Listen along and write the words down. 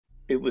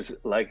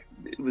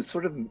it was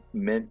sort of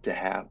meant to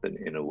happen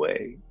in a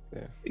way,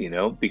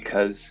 Yeah.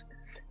 because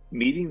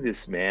meeting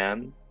this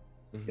man,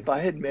 if Hmm. I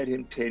had met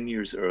him 10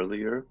 years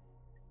earlier,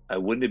 I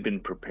wouldn't have been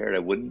prepared. I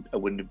wouldn't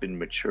have been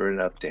mature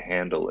enough to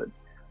handle it.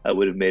 I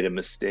would have made a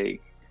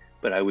mistake.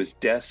 But I was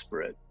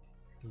desperate.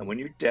 And when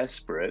you're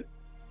desperate,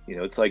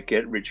 it's like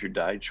get rich or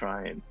die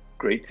trying.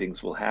 Great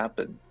things will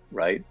happen,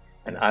 right?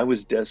 And Yeah. I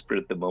was desperate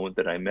at the moment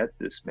that I met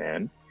this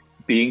man.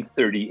 Being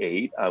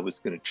 38, I was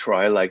going to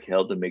try like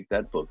hell to make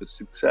that book a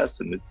success.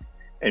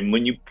 And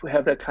when you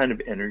have that kind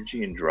of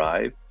energy and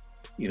drive,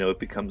 it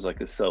becomes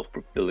like a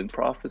self-fulfilling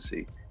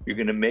prophecy. You're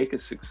going to make a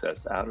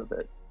success out of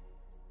it.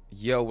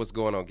 Yo, what's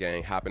going on,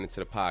 gang? Hopping into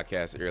the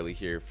podcast early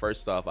here.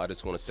 First off, I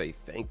just want to say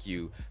thank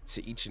you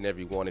to each and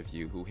every one of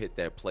you who hit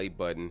that play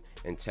button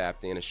and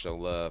tapped in to show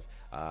love.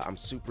 I'm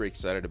super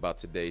excited about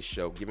today's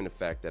show, given the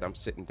fact that I'm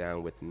sitting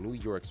down with New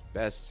York's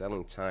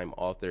best-selling time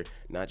author,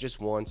 not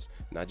just once,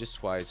 not just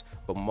twice,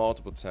 but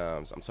multiple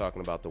times. I'm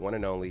talking about the one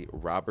and only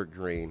Robert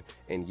Greene.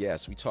 And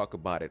yes, we talk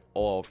about it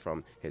all,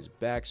 from his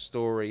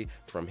backstory,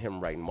 from him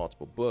writing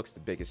multiple books, the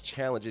biggest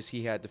challenges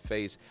he had to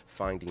face,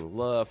 finding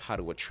love, how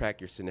to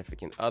attract your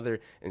significant other,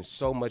 and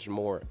so much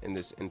more in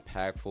this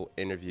impactful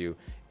interview.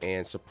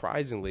 And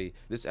surprisingly,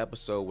 this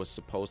episode was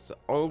supposed to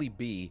only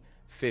be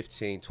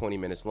 15-20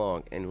 minutes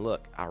long, and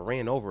look, I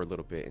ran over a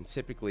little bit, and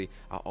typically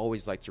I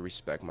always like to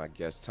respect my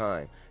guest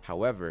time.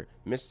 However,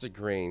 Mr.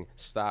 Greene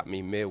stopped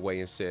me midway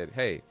and said,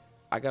 hey,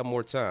 I got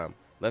more time.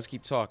 Let's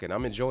keep talking.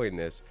 I'm enjoying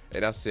this.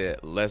 And I said,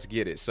 let's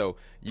get it. So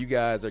you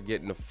guys are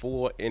getting a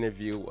full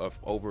interview of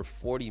over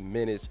 40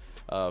 minutes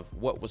of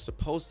what was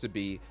supposed to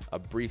be a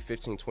brief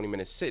 15-20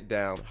 minute sit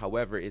down.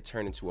 However, it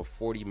turned into a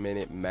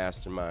 40-minute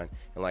mastermind.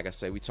 And like I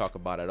say, we talk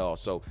about it all.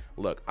 So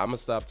look, I'm going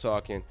to stop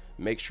talking.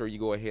 Make sure you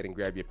go ahead and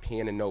grab your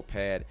pen and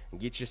notepad and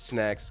get your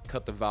snacks,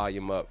 cut the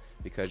volume up,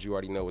 because you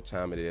already know what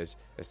time it is.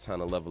 It's time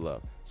to level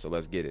up. So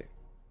let's get it.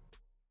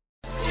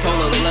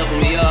 Told her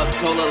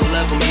to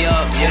level me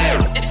up,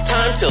 yeah. It's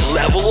time to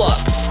level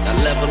up. Now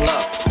level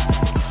up.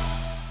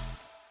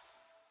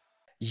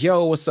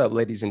 Yo, what's up,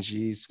 ladies and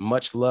G's?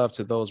 Much love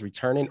to those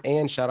returning,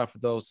 and shout out for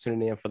those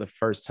tuning in for the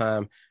first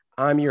time.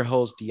 I'm your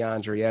host,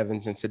 DeAndre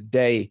Evans, and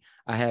today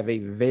I have a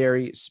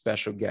very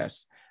special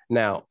guest.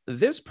 Now,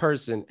 this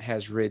person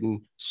has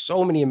written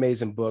so many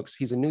amazing books.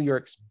 He's a New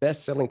York's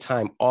best-selling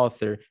time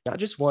author, not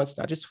just once,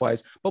 not just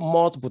twice, but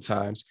multiple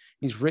times.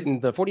 He's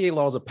written The 48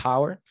 Laws of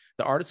Power,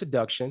 The Art of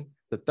Seduction,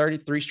 The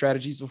 33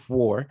 Strategies of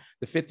War,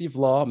 The 50th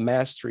Law of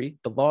Mastery,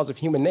 The Laws of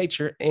Human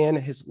Nature, and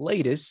his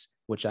latest,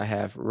 which I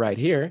have right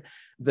here,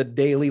 The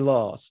Daily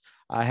Laws.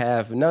 I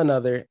have none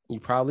other, you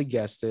probably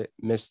guessed it,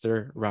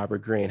 Mr.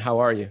 Robert Greene. How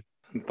are you?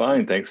 I'm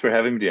fine. Thanks for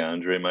having me,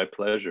 DeAndre. My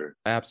pleasure.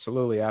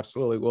 Absolutely,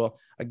 absolutely. Well,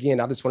 again,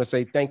 I just want to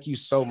say thank you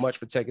so much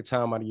for taking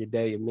time out of your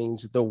day. It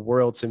means the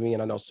world to me,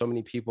 and I know so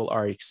many people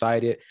are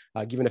excited,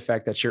 given the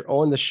fact that you're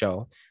on the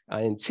show.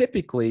 And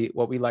typically,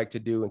 what we like to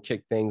do and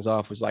kick things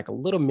off is like a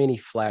little mini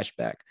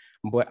flashback.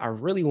 But I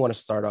really want to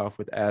start off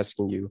with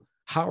asking you,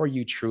 how are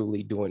you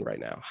truly doing right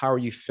now? How are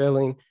you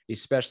feeling,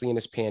 especially in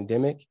this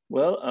pandemic?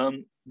 Well,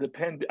 I'm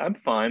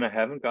fine. I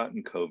haven't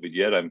gotten COVID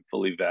yet. I'm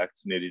fully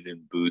vaccinated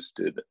and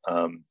boosted.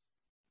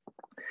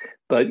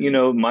 But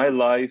my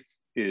life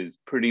is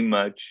pretty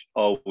much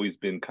always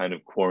been kind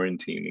of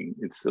quarantining.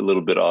 It's a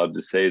little bit odd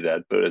to say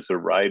that, but as a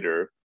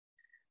writer,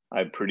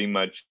 I pretty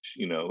much,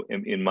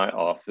 am in my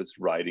office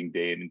writing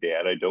day in and day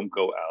out. I don't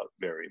go out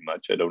very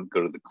much. I don't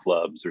go to the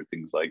clubs or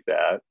things like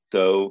that.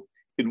 So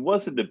it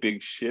wasn't a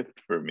big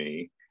shift for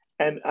me.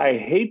 And I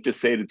hate to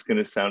say it, it's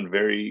going to sound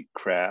very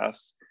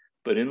crass,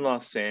 but in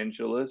Los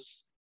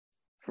Angeles,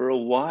 for a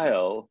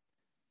while,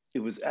 it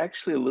was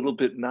actually a little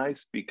bit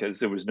nice because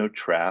there was no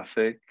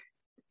traffic.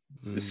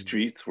 The Mm,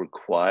 streets were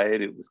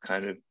quiet. It was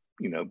kind of,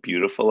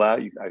 beautiful out.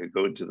 I could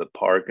go into the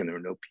park and there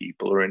were no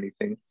people or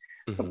anything.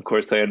 mhm. Of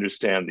course, I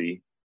understand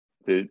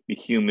the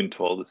human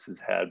toll this has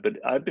had, but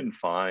I've been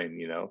fine.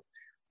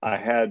 I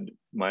had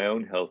my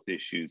own health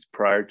issues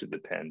prior to the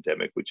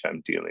pandemic, which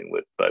I'm dealing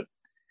with, but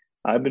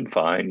I've been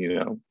fine.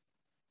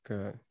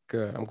 Good,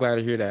 good. I'm glad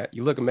to hear that.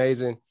 You look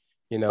amazing,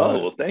 you know. Oh,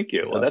 well, thank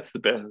you. Well, Yeah. that's the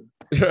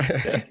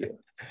best. Thank you.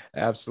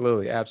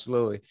 Absolutely,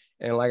 absolutely.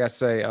 And like I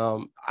say,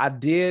 I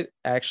did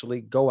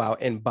actually go out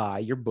and buy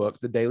your book,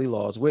 The Daily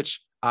Laws,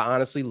 which I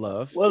honestly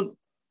love. Well,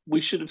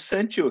 we should have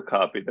sent you a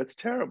copy. That's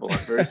terrible. I'm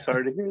very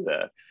sorry to hear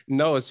that.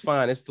 No, it's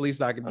fine. It's the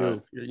least I can Uh,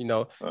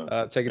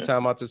 do, taking yeah.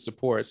 time out to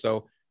support.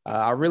 So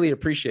I really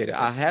appreciate it.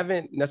 I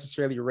haven't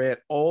necessarily read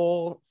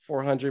all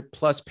 400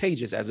 plus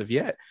pages as of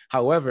yet.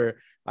 However,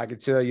 I can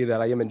tell you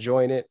that I am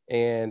enjoying it,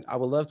 and I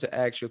would love to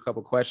ask you a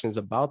couple questions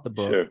about the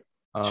book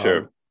Sure.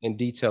 Sure. in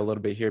detail a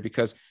little bit here,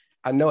 because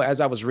I know as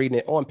I was reading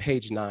it on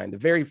page 9, the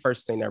very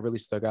first thing that really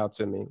stuck out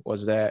to me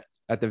was that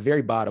at the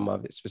very bottom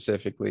of it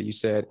specifically, you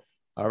said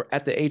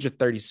at the age of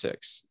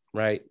 36,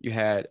 right, you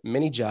had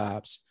many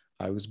jobs.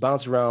 I was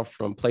bouncing around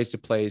from place to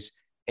place,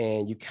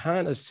 and you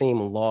kind of seem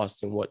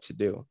lost in what to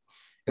do.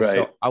 And so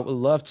Right. I would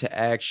love to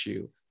ask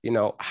you,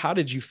 how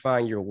did you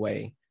find your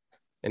way,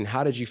 and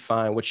how did you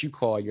find what you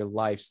call your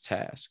life's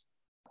task?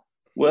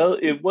 Well,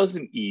 it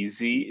wasn't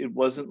easy. It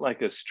wasn't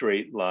like a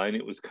straight line.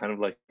 It was kind of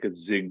like a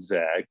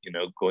zigzag,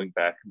 going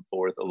back and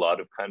forth, a lot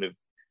of kind of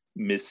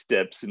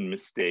missteps and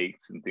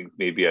mistakes and things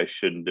maybe I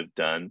shouldn't have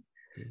done.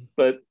 Mhm.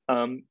 But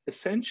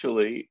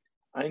essentially,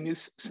 I knew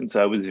since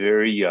I was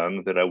very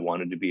young that I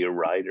wanted to be a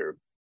writer.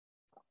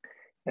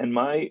 And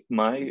my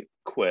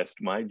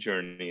quest, my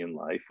journey in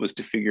life was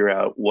to figure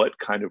out what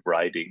kind of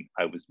writing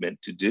I was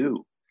meant to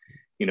do.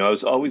 I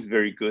was always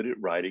very good at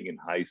writing in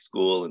high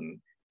school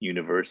and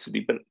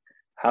university, but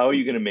how are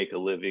you going to make a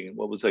living?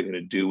 What was I going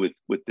to do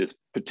with this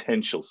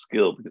potential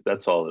skill? Because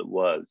that's all it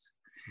was.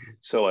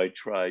 So I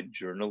tried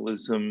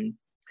journalism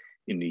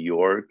in New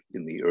York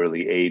in the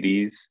early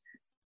 80s.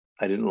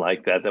 I didn't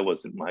like that. That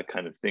wasn't my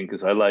kind of thing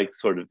because I like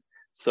sort of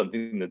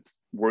something that's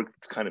work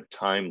that's kind of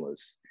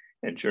timeless.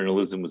 And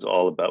journalism was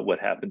all about what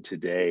happened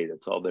today.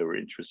 That's all they were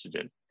interested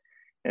in.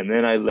 And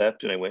then I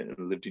left and I went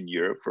and lived in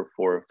Europe for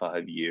 4 or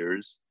 5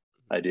 years.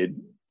 I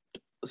did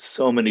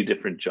so many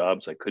different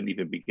jobs. I couldn't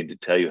even begin to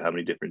tell you how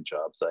many different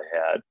jobs I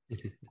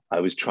had. I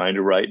was trying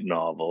to write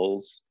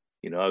novels.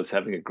 I was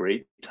having a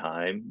great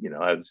time.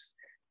 I was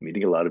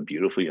meeting a lot of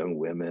beautiful young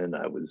women.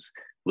 I was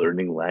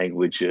learning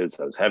languages.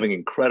 I was having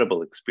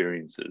incredible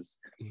experiences.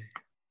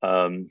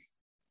 Um,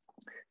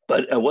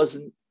 but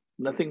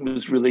nothing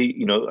was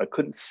really, I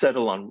couldn't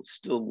settle on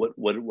still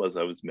what it was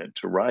I was meant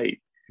to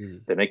write.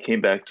 Mhm. Then I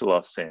came back to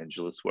Los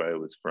Angeles, where I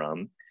was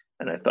from,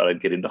 and I thought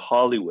I'd get into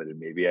Hollywood and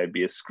maybe I'd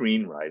be a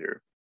screenwriter.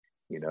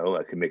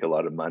 I could make a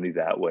lot of money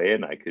that way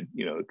and I could,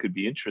 it could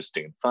be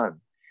interesting and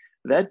fun.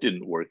 That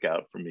didn't work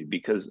out for me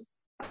because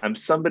I'm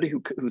somebody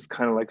who's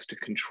kind of likes to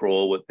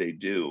control what they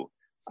do.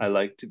 I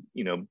like to,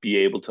 be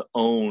able to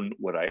own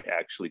what I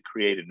actually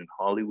created. In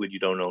Hollywood, you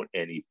don't own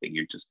anything.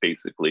 You're just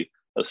basically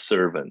a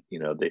servant.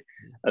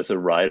 As a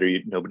writer,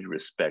 nobody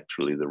respects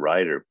really the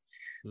writer.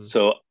 Mhm.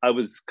 So I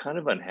was kind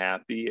of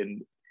unhappy,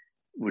 and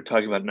we're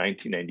talking about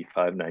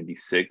 1995,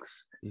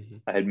 96.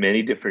 Mhm. I had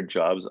many different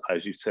jobs.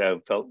 As you say, I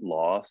felt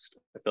lost.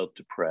 I felt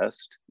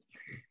depressed.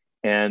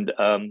 And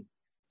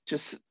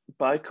just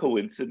by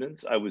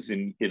coincidence, I was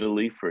in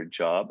Italy for a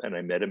job and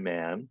I met a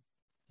man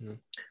Mhm.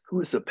 who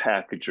was a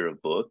packager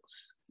of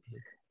books.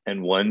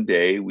 And one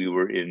day we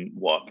were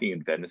walking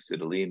in Venice,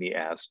 Italy, and he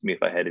asked me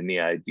if I had any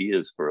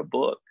ideas for a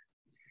book.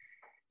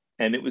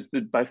 And it was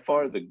by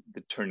far the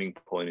turning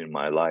point in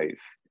my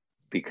life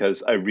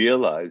because I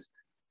realized,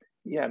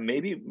 yeah,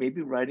 maybe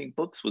writing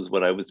books was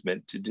what I was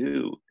meant to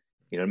do.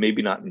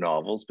 Maybe not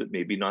novels, but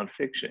maybe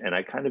nonfiction. And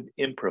I kind of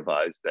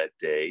improvised that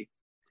day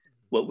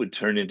what would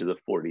turn into the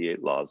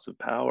 48 Laws of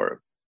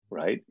Power,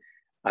 right?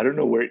 I don't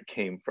know where it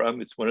came from.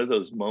 It's one of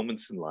those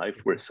moments in life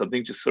where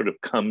something just sort of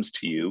comes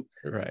to you.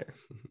 Right.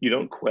 You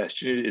don't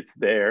question it, it's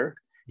there.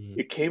 Mhm.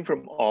 It came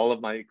from all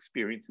of my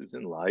experiences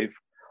in life,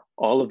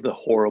 all of the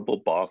horrible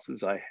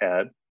bosses I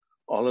had,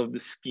 all of the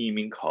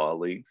scheming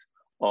colleagues,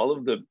 all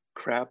of the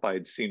crap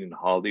I'd seen in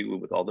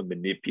Hollywood with all the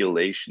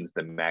manipulations,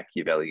 the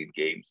Machiavellian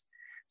games.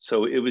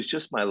 So it was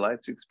just my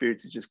life's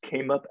experience. It just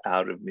came up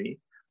out of me.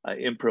 I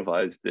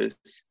improvised this.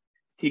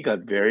 He got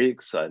very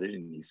excited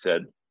and he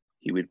said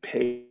he would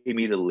pay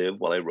me to live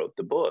while I wrote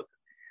the book.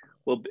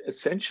 Well,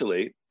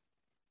 essentially,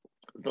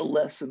 the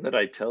lesson that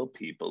I tell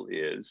people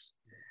is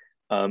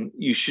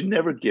you should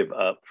never give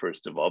up,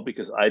 first of all,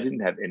 because I didn't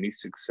have any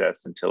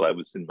success until I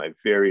was in my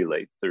very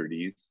late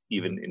 30s, Mhm.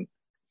 even in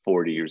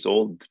 40 years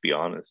old, to be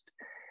honest.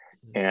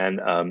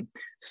 Mhm. And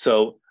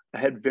so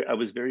I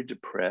was very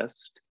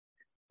depressed,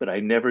 but I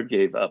never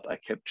gave up. I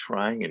kept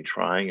trying and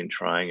trying and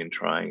trying and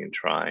trying and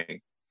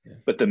trying. Yeah.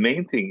 But the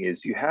main thing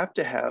is you have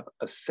to have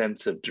a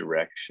sense of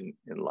direction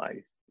in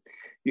life.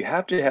 You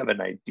have to have an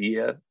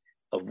idea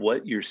of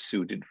what you're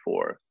suited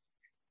for.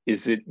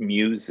 Is it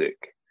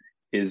music?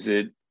 Is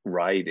it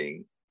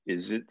writing?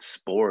 Is it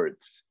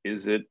sports?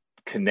 Is it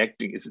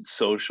connecting? Is it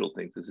social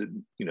things? Is it,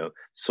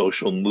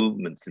 social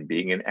movements and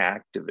being an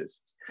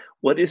activist?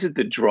 What is it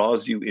that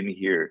draws you in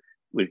here?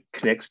 What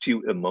connects to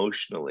you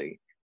emotionally?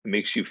 It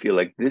makes you feel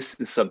like this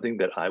is something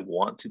that I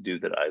want to do,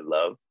 that I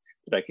love,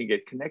 that I can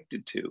get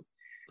connected to.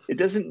 It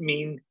doesn't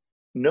mean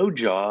no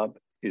job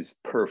is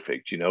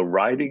perfect.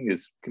 Writing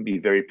can be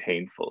very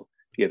painful.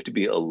 You have to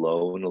be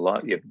alone a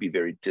lot. You have to be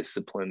very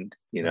disciplined.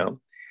 Right.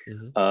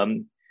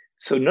 Mhm.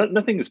 So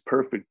nothing is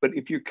perfect, but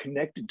if you're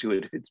connected to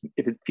it,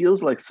 if it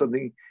feels like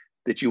something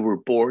that you were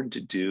born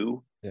to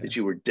do, Yeah. that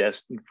you were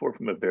destined for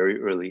from a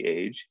very early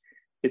age,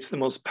 it's the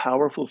most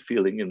powerful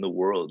feeling in the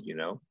world.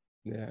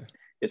 Yeah.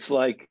 It's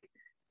like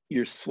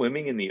you're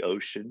swimming in the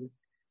ocean,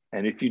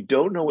 and if you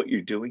don't know what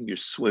you're doing, you're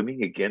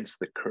swimming against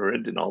the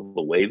current and all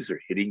the waves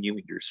are hitting you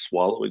and you're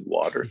swallowing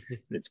water and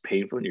it's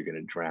painful and you're going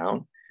to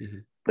drown.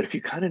 Mhm. But if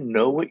you kind of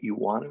know what you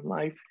want in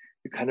life,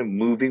 you're kind of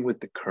moving with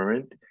the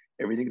current,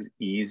 everything's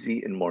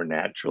easy and more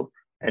natural.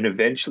 And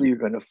eventually you're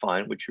going to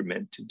find what you're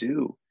meant to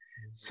do.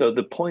 So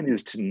the point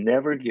is to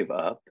never give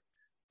up,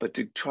 but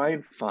to try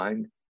and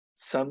find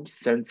some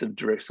sense of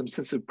direction, some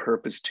sense of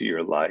purpose to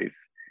your life.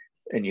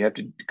 And you have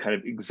to kind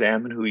of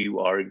examine who you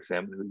are,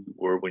 examine who you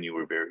were when you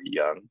were very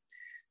young.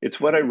 It's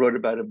what I wrote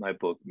about in my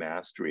book,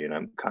 Mastery. And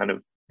I'm kind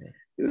of,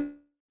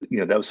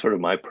 that was sort of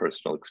my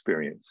personal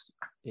experience.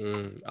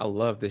 I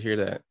love to hear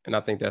that. And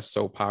I think that's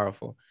so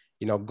powerful.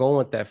 Going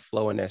with that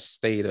flow and that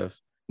state of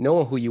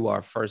knowing who you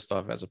are first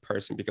off as a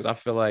person, because I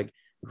feel like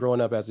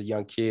growing up as a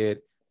young kid,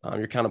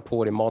 you're kind of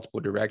pulled in multiple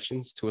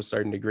directions to a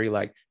certain degree.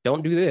 Like,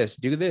 don't do this,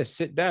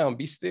 sit down,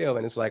 be still.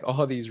 And it's like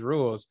all these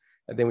rules.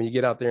 And then when you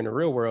get out there in the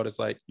real world, it's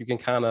like you can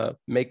kind of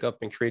make up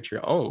and create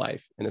your own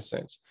life in a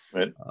sense.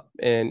 Right.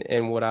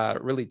 And what I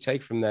really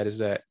take from that is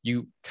that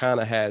you kind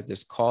of had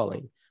this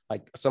calling,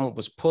 like someone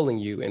was pulling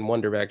you in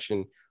one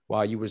direction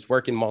while you was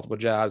working multiple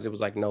jobs. It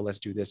was like, no, let's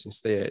do this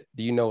instead.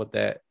 Do you know what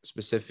that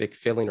specific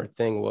feeling or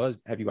thing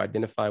was? Have you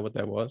identified what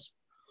that was?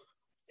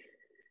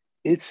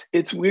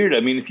 It's weird. I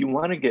mean, if you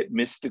want to get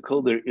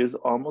mystical, there is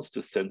almost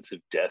a sense of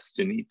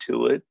destiny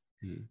to it.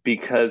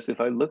 Because if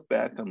I look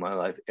back on my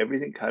life,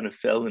 everything kind of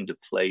fell into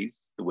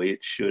place the way it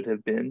should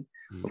have been.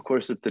 Of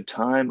course, at the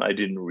time, I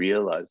didn't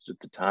realize it. At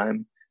the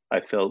time,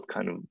 I felt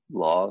kind of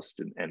lost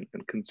and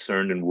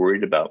concerned and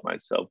worried about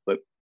myself. But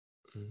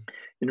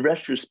in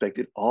retrospect,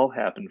 it all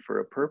happened for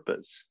a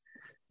purpose,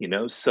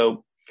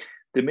 So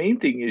the main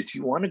thing is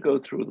you want to go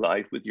through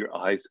life with your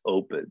eyes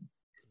open.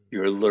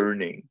 You're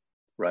learning,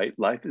 right?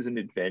 Life is an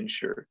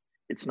adventure.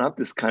 It's not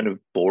this kind of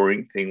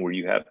boring thing where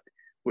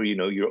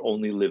you're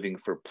only living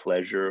for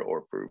pleasure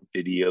or for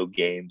video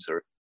games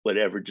or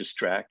whatever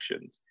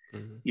distractions.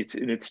 It's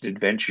an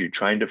adventure. You're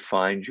trying to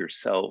find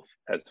yourself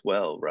as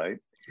well, right?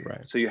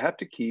 Right. So you have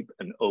to keep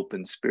an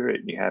open spirit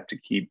and you have to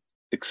keep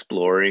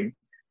exploring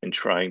and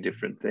trying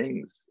different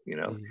things,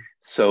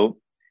 So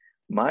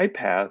my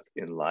path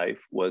in life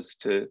was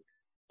to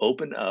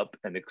open up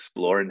and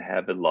explore and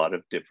have a lot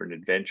of different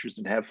adventures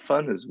and have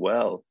fun as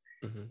well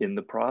in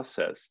the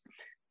process.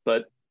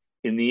 But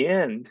in the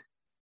end,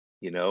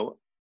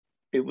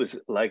 it was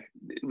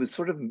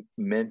sort of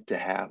meant to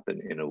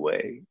happen in a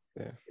way,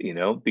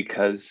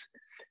 because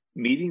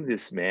meeting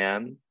this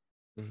man,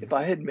 if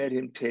I had met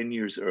him 10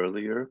 years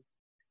earlier,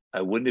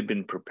 I wouldn't have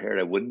been prepared.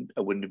 I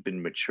wouldn't have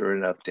been mature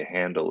enough to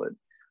handle it.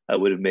 I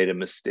would have made a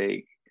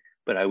mistake,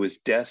 but I was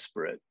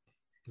desperate.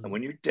 And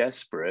when you're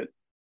desperate,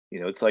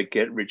 it's like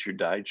get rich or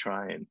die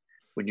trying.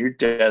 When you're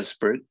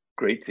desperate,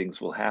 great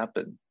things will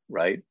happen,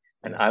 right?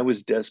 And I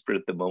was desperate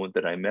at the moment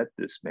that I met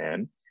this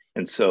man.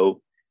 And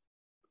so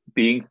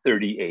being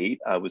 38,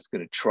 I was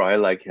going to try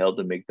like hell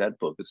to make that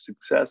book a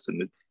success.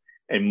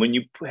 And when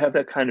you have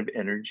that kind of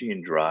energy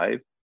and drive,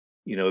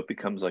 it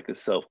becomes like a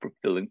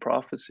self-fulfilling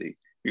prophecy.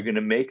 You're going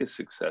to make a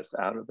success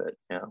out of it.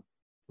 Yeah.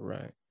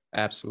 Right.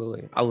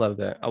 Absolutely. I love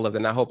that.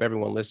 And I hope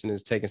everyone listening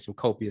is taking some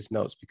copious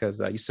notes because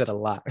you said a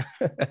lot.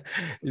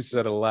 You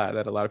said a lot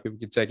that a lot of people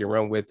can take and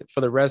run with for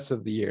the rest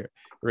of the year,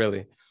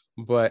 really.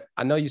 But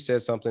I know you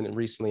said something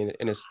recently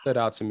and it stood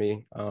out to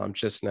me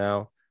just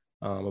now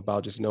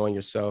about just knowing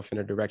yourself in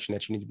a direction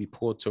that you need to be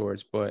pulled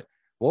towards. But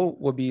what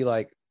would be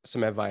like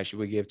some advice you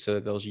would give to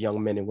those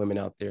young men and women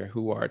out there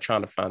who are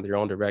trying to find their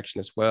own direction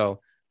as well?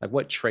 Like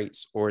what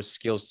traits or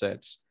skill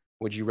sets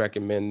would you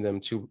recommend them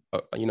to,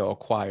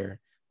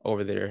 acquire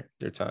over their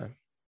time?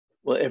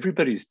 Well,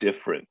 everybody's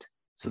different.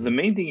 So the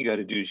main thing you got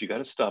to do is you got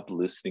to stop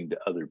listening to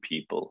other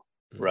people,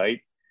 right?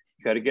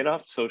 You got to get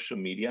off social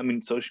media. I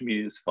mean, social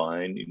media is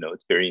fine.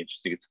 It's very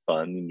interesting. It's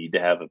fun. You need to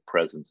have a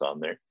presence on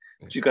there.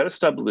 But you got to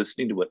stop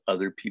listening to what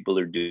other people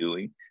are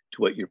doing,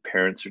 to what your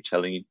parents are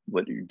telling you,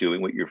 what you're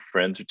doing, what your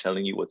friends are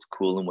telling you, what's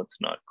cool and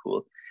what's not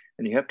cool.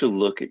 And you have to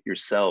look at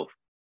yourself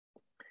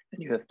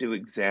and you have to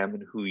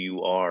examine who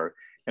you are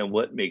and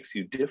what makes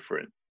you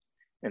different.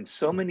 And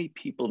so many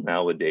people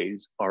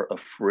nowadays are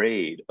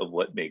afraid of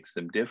what makes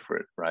them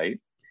different,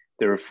 right?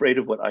 They're afraid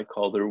of what I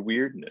call their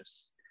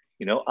weirdness.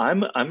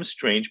 I'm a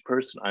strange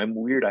person. I'm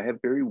weird. I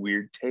have very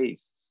weird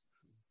tastes,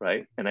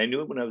 right? And I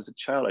knew it when I was a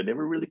child. I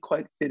never really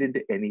quite fit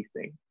into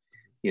anything,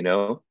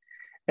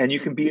 And you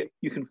can be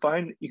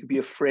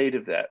afraid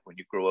of that when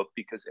you grow up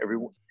because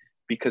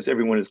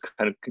everyone is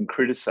can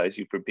criticize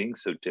you for being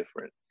so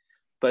different.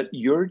 But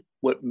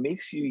what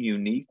makes you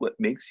unique, what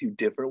makes you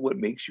different, what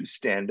makes you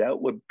stand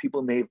out, what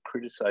people may have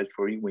criticized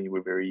for you when you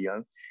were very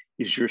young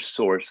is your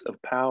source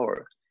of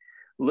power.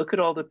 Look at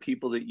all the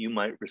people that you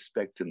might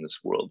respect in this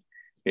world.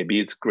 Maybe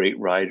it's great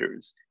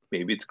writers,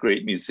 maybe it's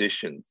great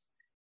musicians,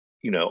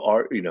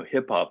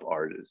 hip hop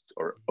artists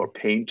or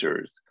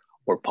painters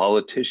or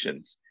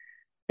politicians.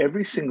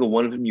 Every single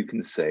one of them you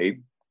can say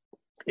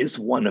is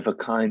one of a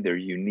kind. They're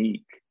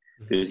unique.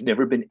 There's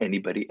never been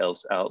anybody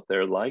else out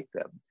there like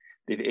them.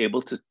 They're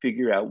able to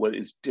figure out what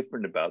is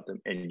different about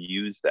them and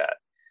use that.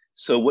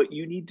 So what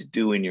you need to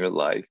do in your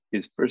life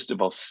is, first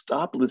of all,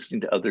 stop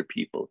listening to other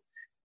people.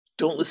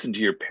 Don't listen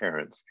to your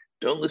parents.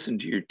 Don't listen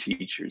to your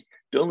teachers.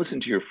 Don't listen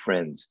to your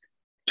friends.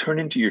 Turn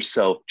into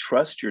yourself,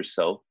 trust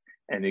yourself,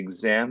 and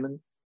examine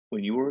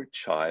when you were a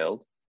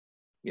child,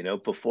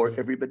 before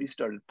everybody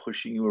started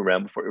pushing you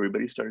around, before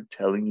everybody started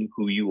telling you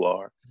who you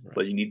are,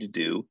 what you need to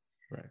do,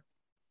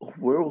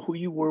 who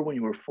you were when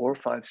you were 4,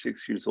 5,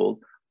 6 years old.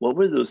 What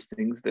were those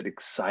things that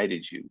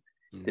excited you,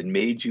 that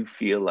made you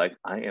feel like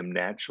I am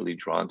naturally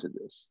drawn to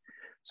this?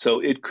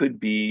 So it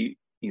could be,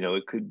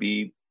 it could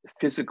be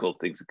physical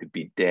things. It could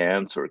be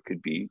dance, or it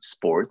could be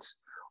sports,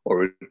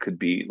 or it could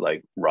be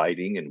like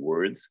writing and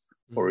words,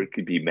 or it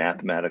could be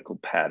mathematical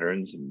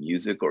patterns and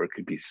music, or it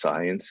could be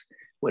science.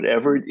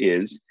 Whatever it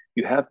is,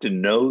 you have to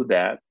know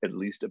that at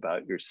least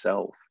about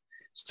yourself.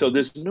 So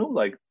there's no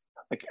like,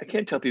 I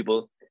can't tell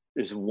people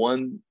there's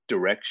one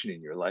direction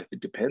in your life. It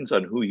depends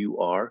on who you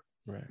are,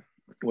 Right.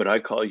 what I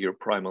call your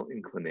primal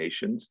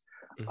inclinations.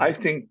 I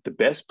think the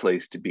best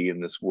place to be in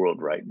this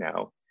world right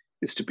now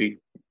is to be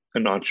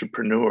an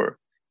entrepreneur,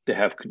 to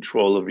have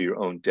control over your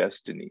own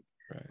destiny,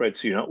 right?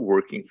 So you're not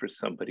working for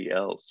somebody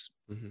else.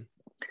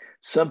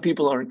 Some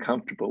people aren't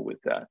comfortable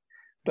with that,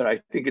 but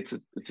I think it's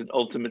an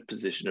ultimate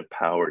position of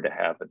power to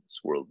have in this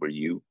world, where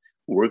you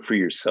work for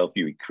yourself,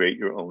 you create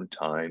your own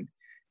time,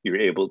 you're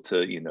able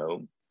to,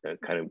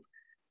 kind of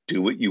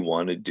do what you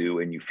want to do,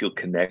 and you feel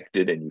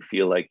connected, and you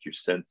feel like your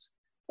sense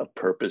of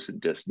purpose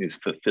and destiny is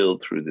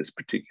fulfilled through this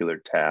particular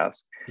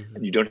task.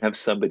 And you don't have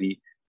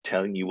somebody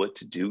telling you what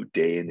to do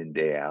day in and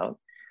day out.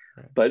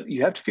 But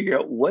you have to figure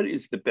out what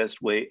is the best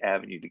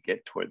avenue to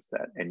get towards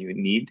that. And you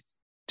need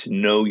to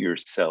know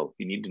yourself.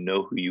 You need to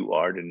know who you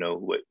are, to know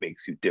what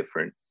makes you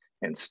different,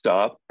 and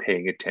stop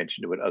paying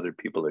attention to what other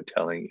people are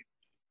telling you.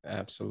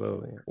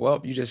 Absolutely.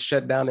 Well, you just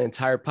shut down the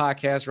entire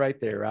podcast right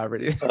there,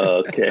 Robert.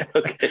 Okay.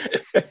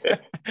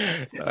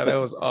 That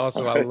was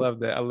awesome. I love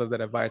that. I love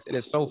that advice. And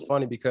it's so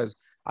funny because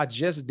I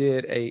just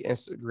did a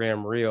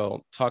Instagram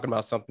reel talking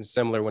about something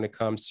similar when it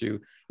comes to,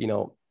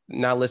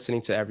 not listening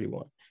to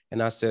everyone.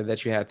 And I said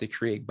that you have to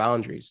create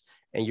boundaries,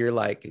 and you're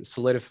like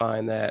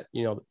solidifying that,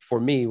 for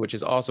me, which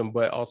is awesome,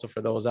 but also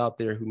for those out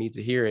there who need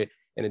to hear it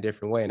in a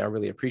different way. And I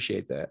really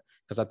appreciate that,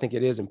 because I think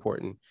it is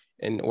important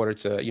in order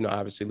to,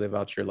 obviously live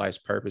out your life's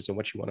purpose and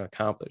what you want to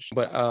accomplish.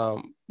 But,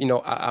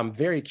 I'm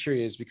very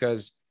curious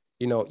because,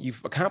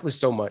 you've accomplished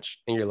so much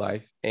in your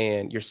life,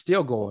 and you're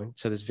still going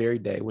to this very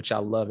day, which I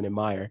love and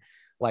admire.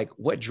 Like,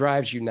 what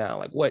drives you now?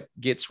 Like, what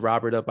gets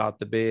Robert up out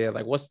the bed?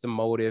 Like, what's the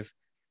motive?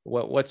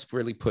 What's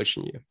really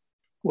pushing you?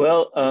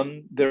 Well,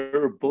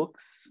 there are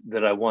books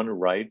that I want to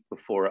write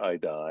before I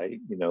die.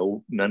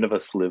 None of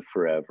us live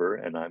forever,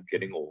 and I'm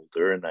getting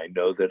older, and I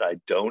know that I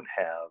don't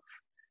have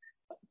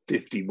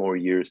 50 more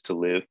years to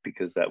live,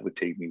 because that would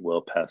take me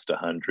well past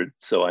 100.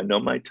 So I know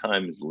my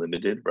time is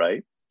limited,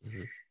 right?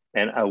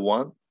 And I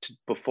want to,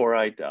 before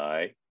I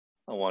die,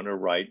 I want to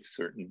write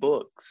certain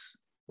books,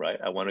 right?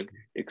 I want to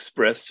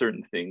express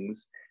certain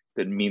things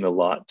that mean a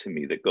lot to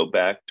me, that go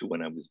back to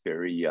when I was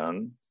very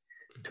young,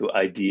 to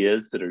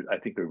ideas that I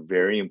think are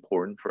very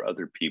important for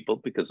other people,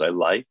 because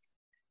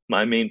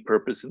my main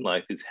purpose in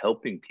life is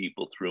helping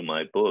people through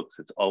my books.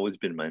 It's always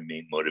been my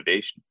main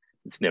motivation.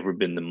 It's never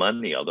been the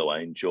money, although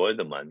I enjoy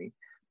the money,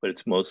 but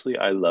it's mostly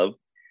I love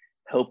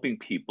helping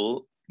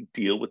people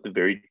deal with the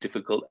very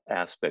difficult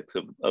aspects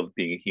of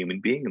being a human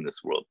being in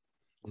this world.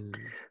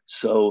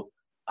 So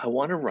I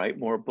want to write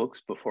more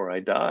books before I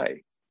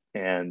die.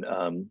 And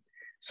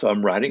so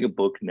I'm writing a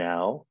book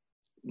now,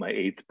 my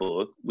 8th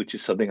book, which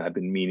is something I've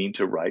been meaning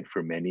to write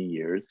for many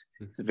years.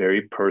 It's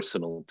very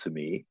personal to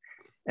me.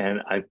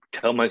 And I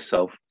tell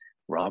myself,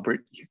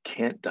 Robert, you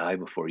can't die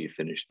before you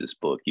finish this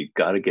book. You've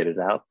got to get it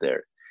out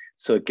there.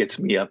 So it gets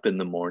me up in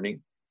the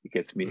morning. It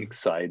gets me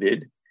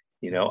excited.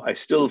 I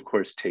still, of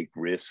course, take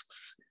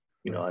risks.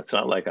 It's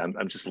not like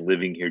I'm just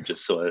living here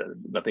just so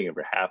nothing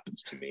ever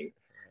happens to me,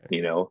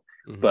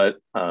 But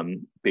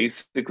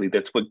basically,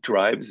 that's what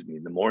drives me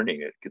in the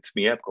morning. It gets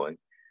me up going,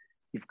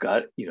 you've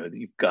got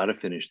to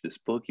finish this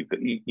book.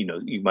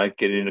 You might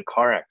get in a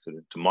car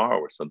accident tomorrow,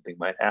 or something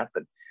might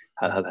happen.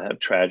 How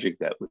tragic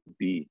that would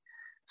be.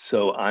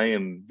 So I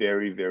am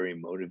very, very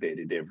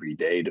motivated every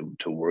day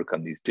to work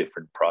on these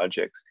different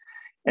projects.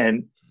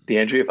 And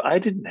DeAndre, if I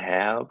didn't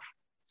have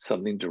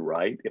something to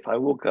write, if I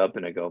woke up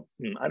and I go,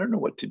 I don't know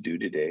what to do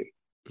today,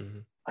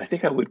 I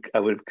think I would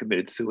have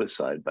committed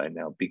suicide by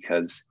now,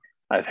 because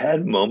I've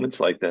had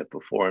moments like that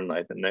before in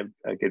life, and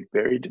I get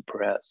very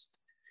depressed.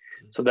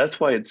 So that's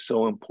why it's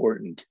so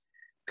important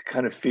to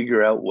kind of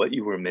figure out what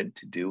you were meant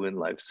to do in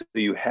life. So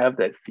you have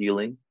that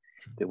feeling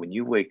that when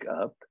you wake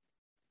up,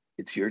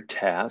 it's your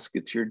task,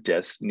 it's your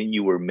destiny,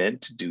 you were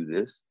meant to do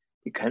this.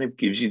 It kind of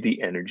gives you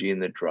the energy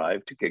and the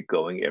drive to get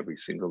going every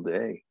single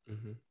day.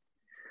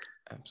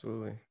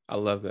 Absolutely. I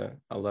love that.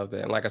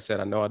 And like I said,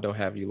 I know I don't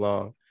have you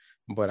long,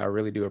 but I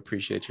really do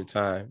appreciate your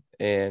time.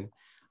 And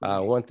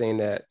one thing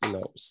that,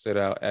 stood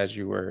out as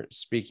you were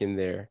speaking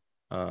there,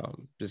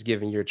 just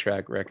giving your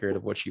track record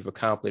of what you've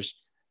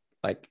accomplished,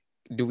 like,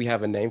 do we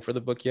have a name for the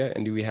book yet?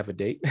 And do we have a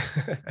date?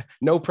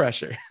 No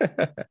pressure.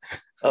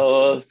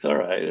 Oh, it's all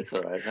right. It's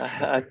all right.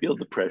 I feel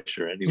the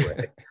pressure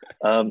anyway.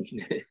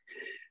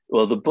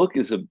 Well, the book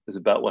is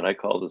about what I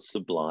call the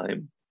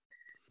sublime.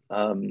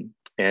 And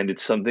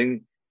it's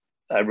something,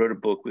 I wrote a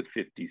book with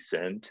 50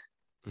 Cent,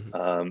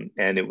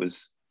 and it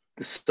was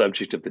the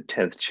subject of the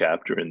 10th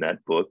chapter in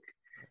that book.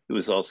 It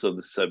was also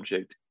the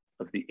subject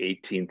of the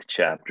 18th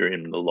chapter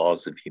in The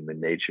Laws of Human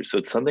Nature. So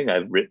it's something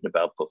I've written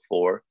about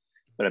before,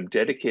 but I'm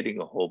dedicating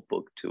a whole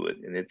book to it.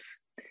 And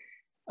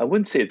I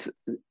wouldn't say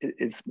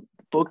it's a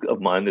book of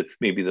mine that's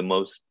maybe the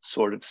most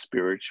sort of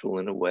spiritual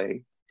in a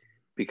way,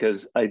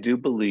 because I do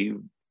believe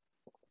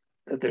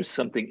that there's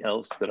something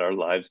else that our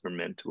lives are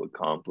meant to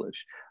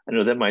accomplish. I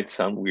know that might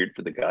sound weird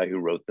for the guy who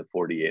wrote the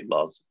 48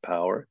 Laws of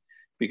Power,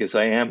 because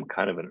I am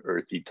kind of an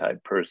earthy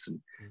type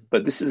person,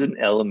 but this is an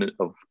element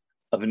of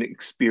an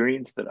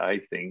experience that I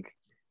think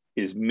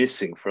is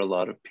missing for a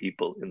lot of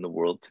people in the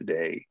world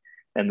today.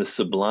 And the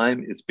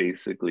sublime is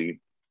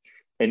basically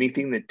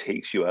anything that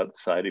takes you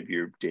outside of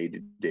your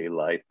day-to-day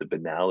life, the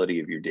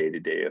banality of your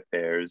day-to-day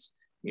affairs,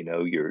 you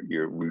know,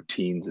 your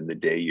routines in the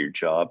day, your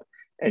job,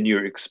 and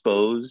you're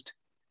exposed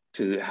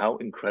to how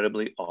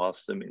incredibly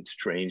awesome and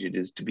strange it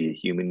is to be a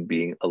human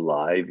being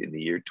alive in the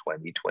year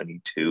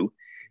 2022.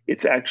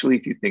 It's actually,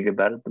 if you think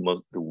about it,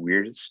 the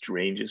weirdest,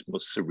 strangest,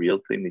 most surreal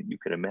thing that you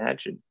can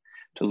imagine,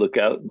 to look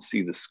out and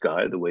see the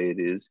sky the way it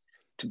is,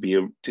 to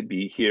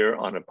be here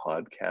on a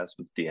podcast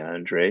with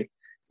DeAndre.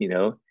 You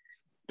know,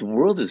 the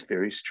world is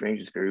very strange,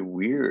 it's very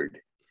weird,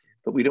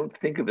 but we don't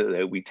think of it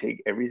that we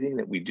take everything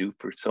that we do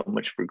for so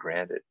much for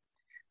granted,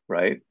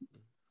 right?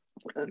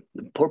 And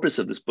the purpose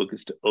of this book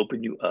is to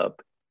open you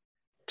up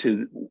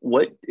to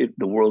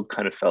the world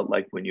kind of felt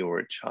like when you were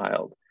a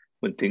child,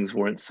 when things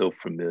weren't so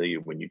familiar,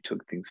 when you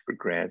took things for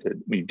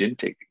granted, when you didn't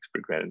take things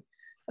for granted,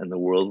 and the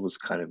world was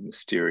kind of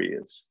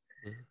mysterious.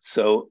 Mm-hmm.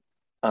 So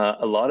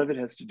a lot of it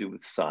has to do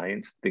with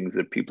science, things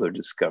that people are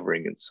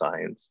discovering in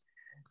science.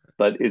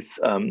 But it's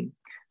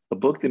a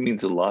book that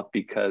means a lot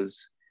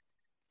because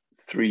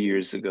 3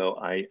 years ago,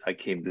 I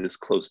came this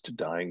close to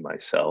dying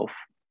myself.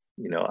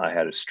 You know, I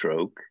had a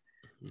stroke.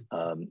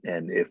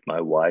 And if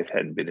my wife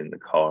hadn't been in the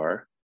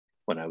car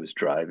when I was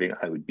driving,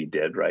 I would be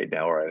dead right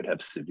now, or I would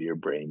have severe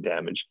brain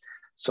damage.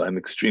 So I'm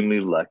extremely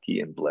lucky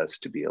and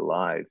blessed to be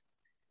alive.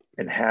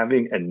 And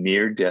having a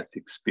near-death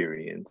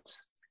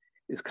experience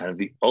is kind of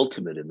the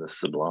ultimate in the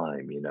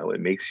sublime. You know, it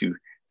makes you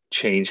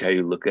change how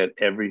you look at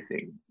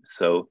everything.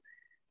 So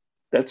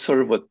that's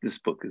sort of what this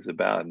book is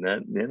about. And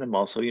then I'm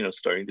also, you know,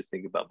 starting to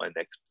think about my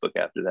next book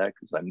after that,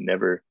 because I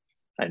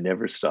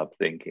never stop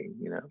thinking,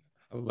 you know.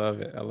 I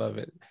love it. I love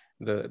it.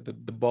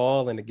 The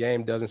ball in the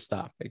game doesn't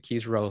stop. It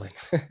keeps rolling.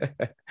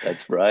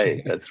 That's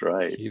right. That's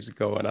right. It keeps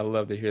going. I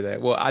love to hear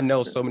that. Well, I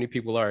know so many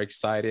people are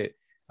excited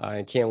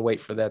and can't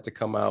wait for that to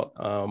come out.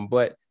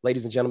 But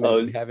ladies and gentlemen,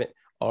 if you haven't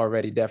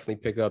already,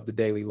 definitely pick up the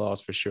Daily Laws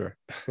for sure.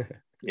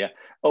 Yeah.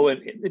 Oh,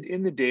 and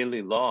in the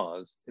Daily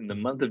Laws, in the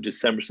month of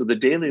December, so the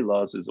Daily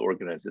Laws is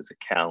organized as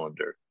a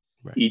calendar.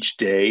 Right. Each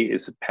day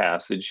is a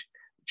passage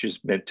which is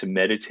meant to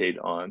meditate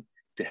on,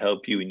 to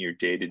help you in your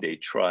day-to-day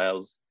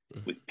trials,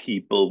 with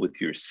people,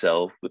 with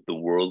yourself, with the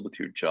world, with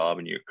your job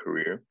and your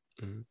career.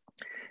 Mm-hmm.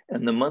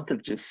 And the month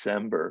of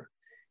December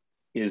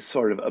is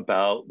sort of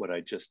about what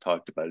I just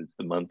talked about. It's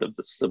the month of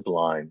the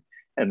sublime.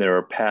 And there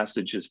are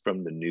passages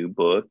from the new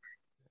book,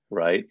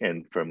 right?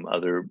 And from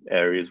other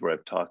areas where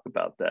I've talked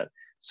about that.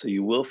 So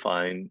you will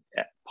find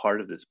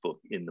part of this book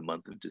in the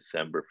month of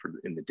December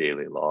in the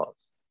Daily Laws.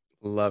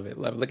 Love it.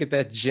 Love it. Look at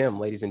that gem,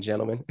 ladies and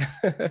gentlemen.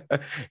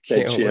 That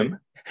gem?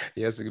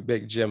 Yes, a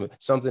big gem.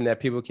 Something that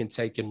people can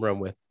take and run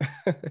with.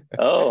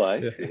 Oh,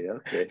 I see.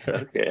 Okay.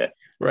 Okay.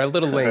 Right.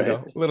 Little lingo.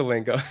 Right. Little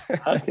lingo.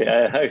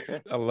 Okay.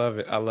 I love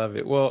it. I love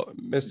it. Well,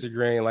 Mr.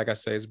 Green, like I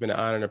say, it's been an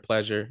honor and a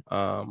pleasure.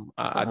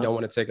 I don't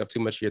want to take up too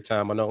much of your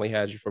time. I only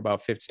had you for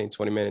about 15,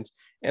 20 minutes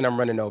and I'm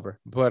running over,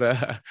 but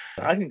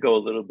I can go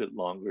a little bit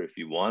longer if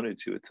you wanted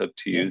to. It's up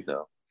to you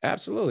though.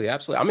 Absolutely.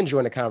 Absolutely. I'm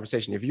enjoying the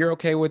conversation. If you're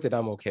okay with it,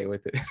 I'm okay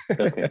with it.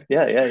 Okay.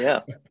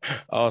 Yeah.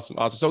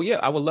 Awesome. So yeah,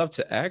 I would love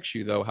to ask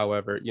you though,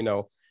 however, you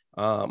know,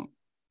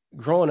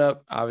 growing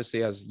up,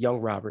 obviously as young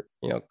Robert,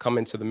 you know,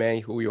 coming to the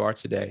man who you are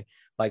today,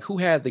 like who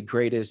had the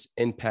greatest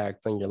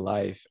impact on your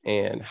life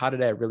and how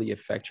did that really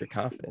affect your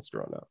confidence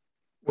growing up?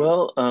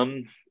 Well,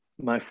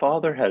 my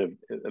father had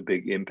a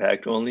big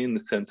impact, only in the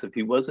sense of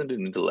he wasn't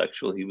an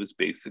intellectual. He was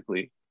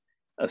basically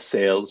a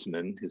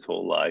salesman his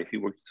whole life. He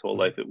worked his whole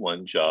life at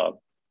one job.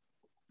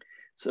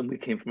 So we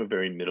came from a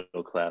very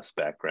middle class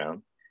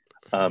background,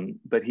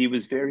 but he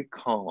was very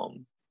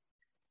calm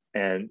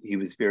and he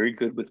was very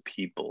good with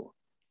people,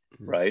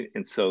 right?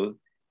 And so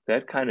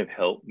that kind of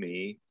helped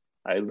me.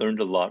 I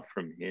learned a lot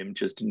from him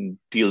just in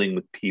dealing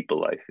with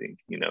people, I think,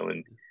 you know,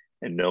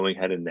 and knowing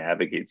how to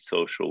navigate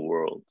social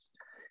worlds.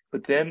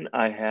 But then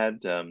I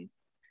had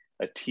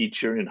a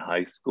teacher in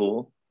high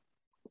school.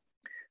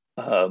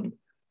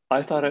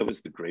 I thought I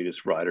was the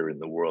greatest writer in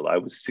the world. I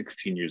was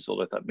 16 years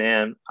old. I thought,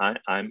 man,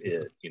 I'm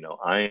it. You know,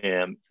 I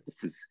am.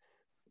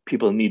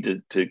 People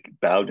need to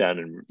bow down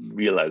and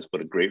realize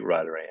what a great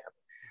writer I am.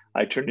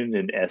 I turned in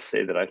an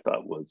essay that I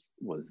thought was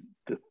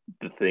the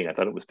thing. I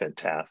thought it was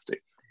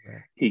fantastic.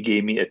 Right. He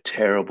gave me a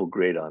terrible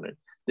grade on it.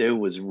 There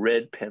was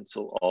red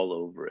pencil all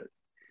over it.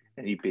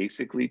 And he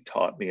basically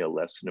taught me a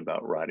lesson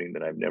about writing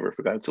that I've never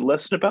forgotten. It's a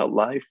lesson about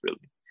life, really.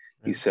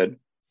 Right. He said,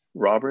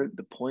 Robert,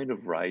 the point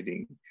of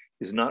writing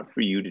is not for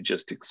you to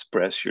just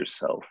express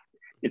yourself.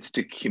 It's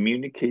to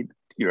communicate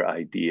your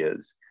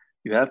ideas.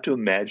 You have to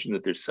imagine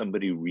that there's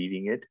somebody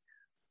reading it,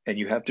 and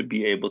you have to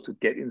be able to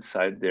get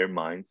inside their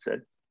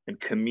mindset and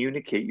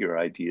communicate your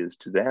ideas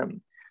to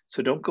them.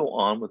 So don't go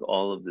on with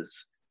all of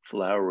this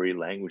flowery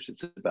language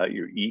that's about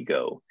your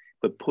ego,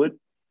 but put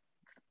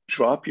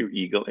drop your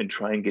ego and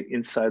try and get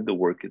inside the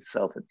work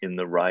itself and in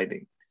the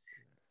writing.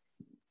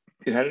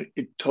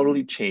 It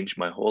totally changed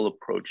my whole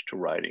approach to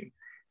writing.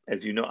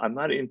 As you know, I'm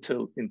not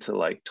into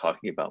like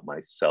talking about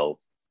myself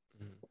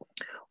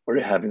or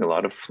having a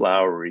lot of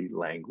flowery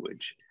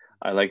language.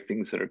 I like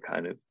things that are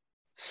kind of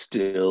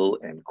still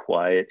and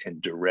quiet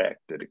and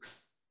direct, that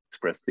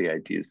express the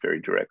ideas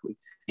very directly.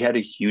 He had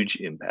a huge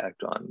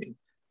impact on me,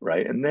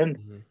 right? And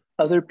then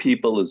other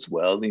people as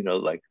well, you know,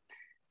 like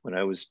when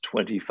I was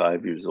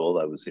 25 years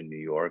old, I was in New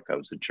York, I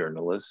was a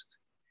journalist,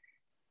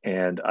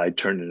 and I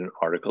turned in an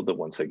article that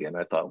once again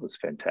I thought was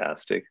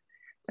fantastic.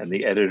 And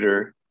the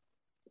editor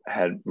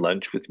had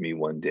lunch with me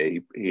one day.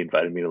 He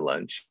invited me to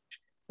lunch,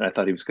 and I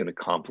thought he was going to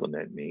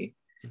compliment me.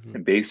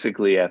 And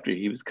basically, after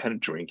he was kind of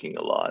drinking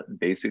a lot, and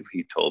basically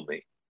he told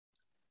me,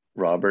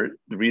 Robert,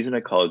 the reason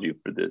I called you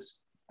for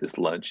this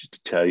lunch is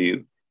to tell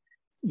you,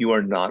 you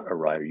are not a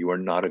writer. You are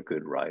not a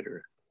good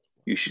writer.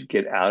 You should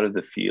get out of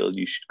the field.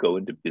 You should go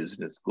into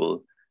business school.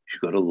 You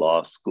should go to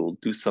law school,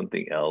 do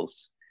something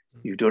else.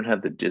 You don't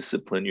have the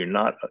discipline. You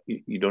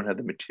don't have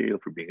the material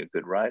for being a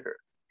good writer.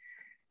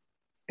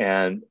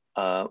 And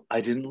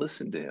I didn't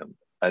listen to him.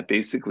 I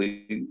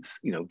basically,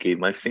 you know, gave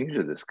my finger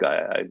to this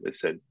guy. I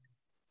said,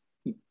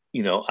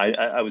 you know,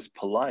 I was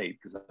polite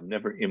because I'm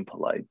never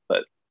impolite,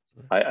 but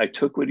I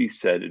took what he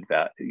said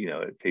at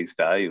face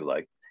value.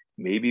 Like,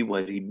 maybe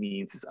what he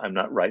means is I'm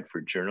not right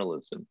for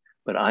journalism,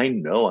 but I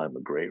know I'm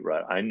a great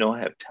writer. I know I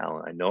have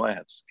talent. I know I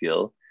have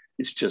skill.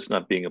 It's just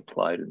not being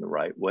applied in the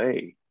right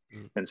way.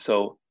 And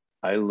so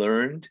I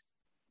learned,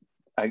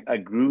 I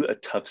grew a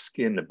tough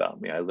skin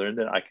about me. I learned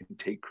that I can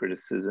take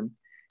criticism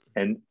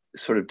and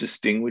sort of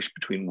distinguish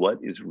between what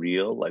is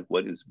real, like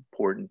what is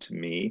important to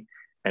me,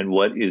 and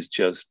what is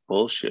just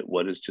bullshit,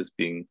 what is just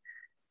being,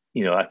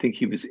 you know, I think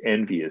he was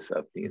envious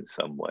of me in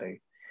some way.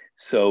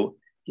 So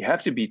you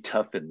have to be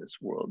tough in this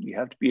world. You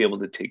have to be able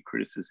to take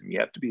criticism.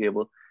 You have to be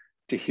able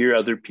to hear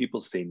other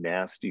people say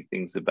nasty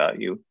things about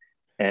you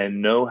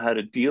and know how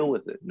to deal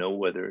with it, know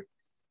whether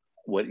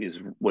what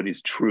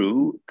is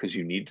true, because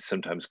you need to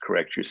sometimes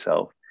correct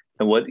yourself,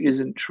 and what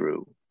isn't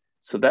true.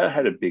 So that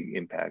had a big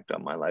impact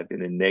on my life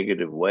in a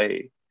negative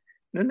way.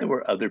 And then there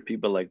were other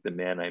people like the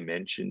man I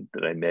mentioned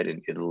that I met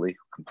in Italy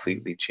who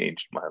completely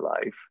changed my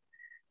life.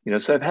 You know,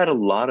 so I've had a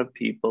lot of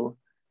people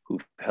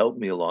who've helped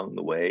me along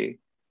the way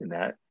in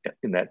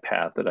that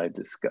path that I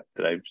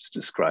was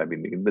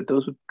describing. But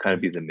those would kind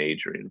of be the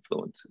major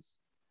influences.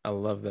 I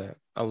love that.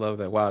 I love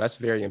that. Wow, that's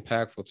very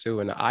impactful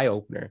too, and an eye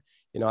opener.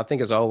 You know, I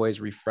think it's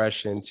always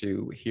refreshing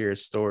to hear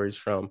stories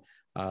from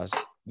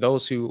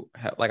those who,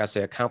 like I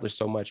say, accomplished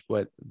so much,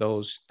 but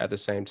those at the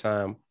same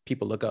time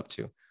people look up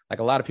to. Like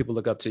a lot of people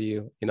look up to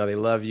you. You know, they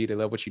love you. They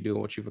love what you do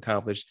and what you've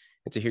accomplished.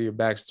 And to hear your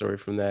backstory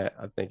from that,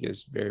 I think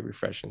is very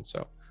refreshing.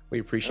 So we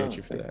appreciate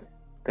you for that.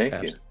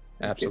 Thank you.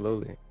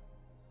 Absolutely.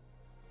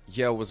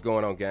 Yo, what's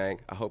going on, gang?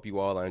 I hope you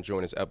all are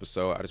enjoying this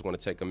episode. I just want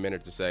to take a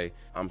minute to say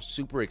I'm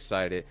super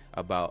excited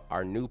about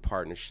our new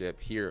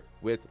partnership here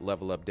with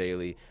Level Up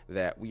Daily,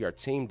 that we are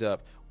teamed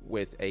up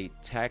with a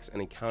tax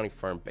and accounting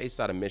firm based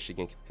out of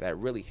Michigan that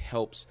really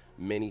helps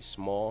many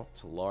small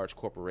to large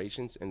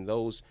corporations and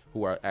those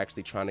who are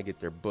actually trying to get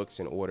their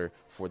books in order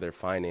for their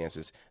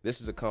finances.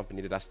 This is a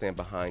company that I stand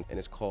behind, and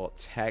it's called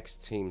Tax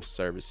Team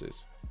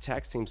Services.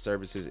 Tax Team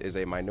Services is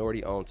a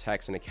minority-owned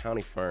tax and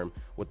accounting firm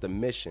with the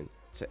mission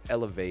to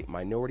elevate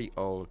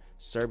minority-owned,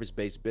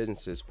 service-based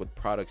businesses with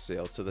product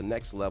sales to the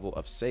next level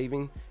of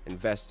saving,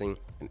 investing,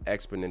 and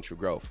exponential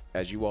growth.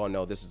 As you all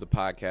know, this is a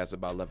podcast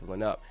about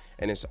leveling up,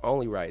 and it's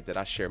only right that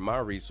I share my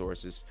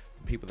resources,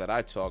 the people that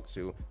I talk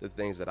to, the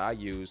things that I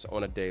use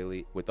on a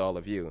daily with all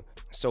of you.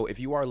 So if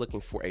you are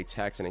looking for a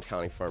tax and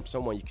accounting firm,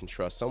 someone you can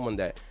trust, someone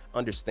that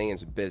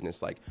understands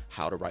business, like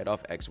how to write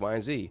off X, Y,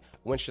 and Z,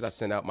 when should I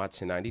send out my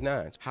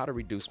 1099s, how to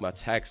reduce my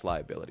tax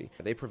liability.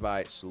 They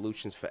provide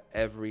solutions for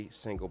every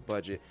single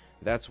budget.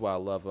 That's why I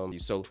love them.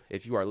 So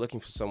if you are looking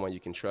for someone you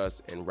can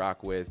trust and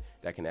rock with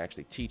that can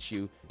actually teach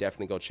you,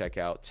 definitely go check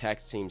out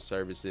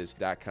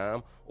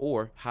taxteamservices.com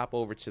or hop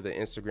over to the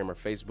Instagram or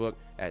Facebook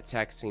at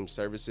Tax Team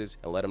Services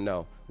and let them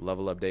know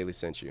Level Up Daily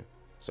sent you.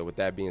 So with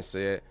that being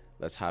said,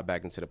 let's hop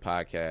back into the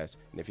podcast.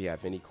 And if you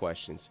have any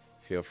questions,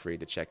 feel free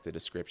to check the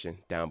description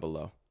down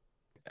below.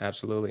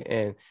 Absolutely.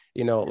 And,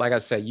 you know, like I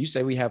said, you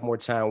say we have more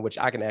time, which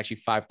I can ask you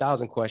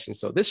 5,000 questions.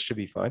 So this should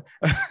be fun.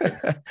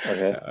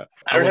 Okay.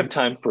 I don't have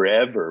time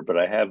forever, but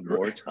I have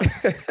more time.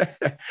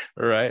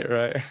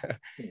 Right.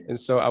 And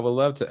so I would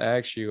love to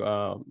ask you,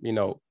 you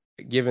know,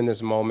 given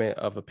this moment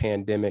of a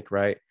pandemic,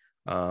 right?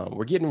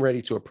 We're getting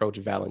ready to approach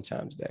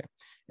Valentine's Day.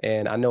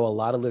 And I know a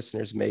lot of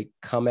listeners may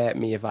come at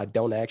me if I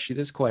don't ask you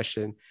this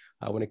question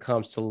when it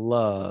comes to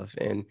love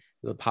and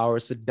the power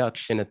of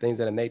seduction and things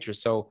of that nature.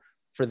 So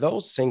for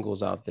those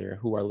singles out there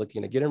who are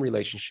looking to get in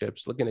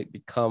relationships, looking to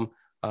become,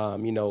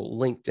 you know,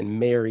 linked and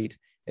married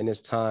in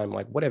this time,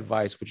 like what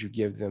advice would you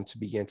give them to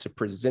begin to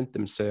present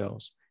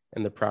themselves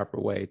in the proper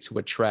way to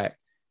attract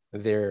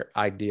their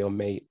ideal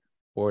mate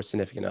or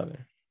significant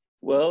other?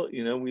 Well,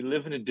 you know, we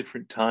live in a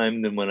different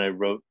time than when I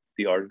wrote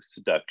The Art of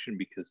Seduction,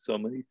 because so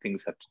many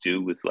things have to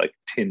do with like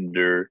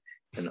Tinder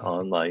and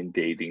online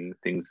dating,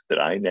 things that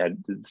I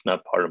had. It's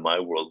not part of my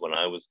world when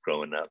I was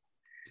growing up.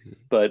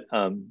 But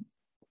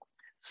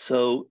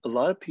so a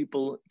lot of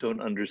people don't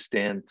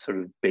understand sort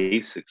of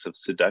basics of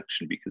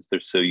seduction because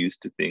they're so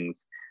used to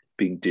things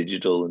being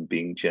digital and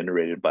being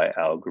generated by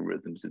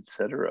algorithms,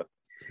 etc.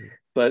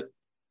 But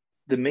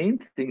the main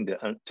thing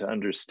to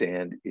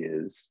understand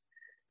is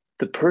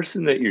the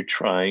person that you're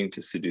trying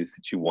to seduce,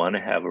 that you want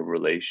to have a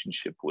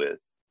relationship with,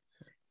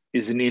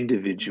 is an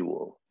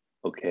individual,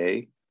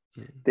 okay?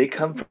 They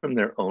come from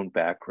their own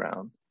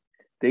background.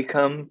 They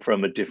come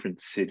from a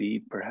different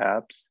city,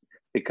 perhaps.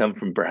 They come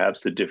from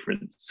perhaps a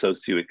different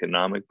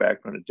socioeconomic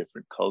background, a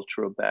different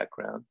cultural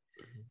background,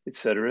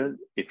 etc.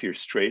 If you're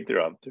straight, they're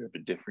of a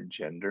different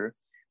gender.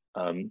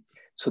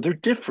 So they're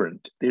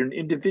different. They're an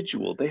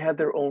individual. They have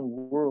their own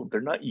world.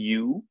 They're not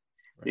you.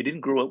 They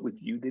didn't grow up with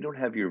you. They don't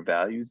have your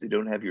values. They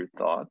don't have your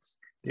thoughts.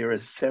 They're a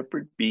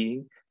separate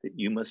being that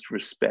you must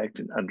respect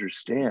and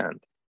understand.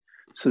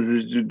 So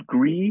the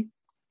degree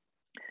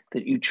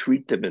that you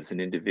treat them as an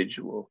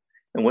individual,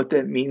 and what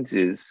that means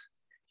is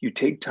you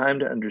take time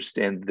to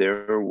understand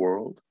their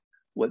world,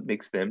 what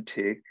makes them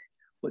tick,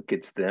 what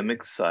gets them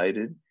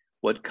excited,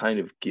 what kind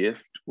of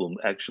gift will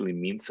actually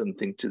mean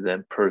something to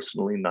them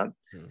personally, not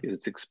because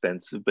it's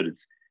expensive, but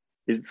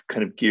it's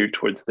kind of geared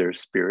towards their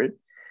spirit.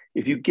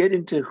 If you get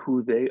into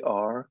who they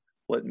are,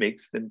 what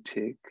makes them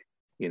tick,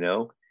 you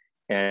know,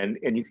 and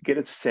you can get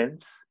a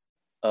sense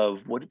of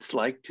what it's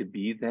like to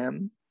be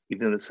them,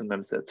 even though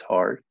sometimes that's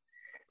hard.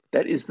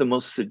 That is the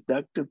most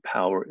seductive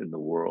power in the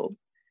world,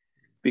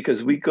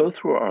 because we go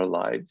through our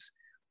lives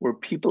where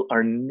people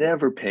are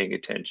never paying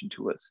attention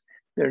to us.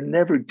 They're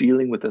never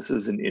dealing with us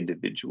as an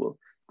individual.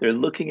 They're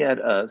looking at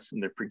us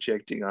and they're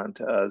projecting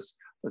onto us,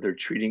 or they're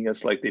treating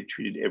us like they've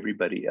treated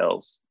everybody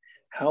else.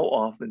 How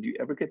often do you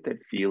ever get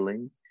that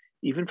feeling,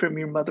 even from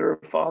your mother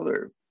or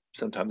father,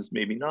 sometimes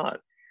maybe not,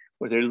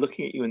 where they're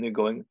looking at you and they're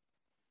going,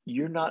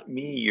 you're not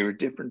me, you're a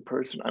different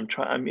person.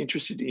 I'm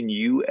interested in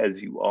you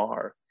as you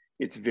are.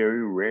 It's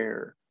very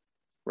rare,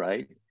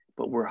 right?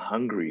 But we're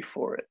hungry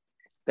for it.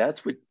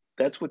 That's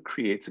what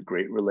creates a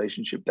great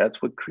relationship.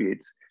 That's what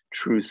creates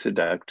true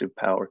seductive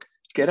power.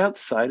 Get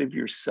outside of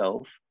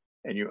yourself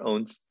and your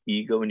own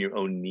ego and your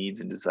own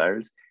needs and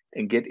desires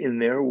and get in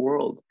their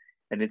world.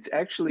 And it's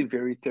actually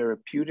very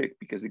therapeutic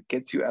because it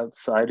gets you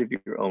outside of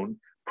your own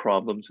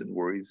problems and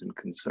worries and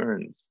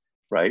concerns,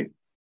 right?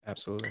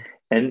 Absolutely.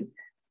 And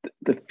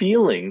the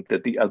feeling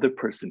that the other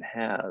person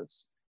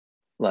has,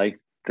 like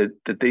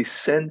that they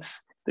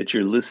sense that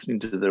you're listening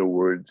to their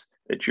words,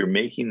 that you're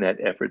making that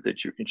effort,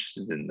 that you're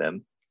interested in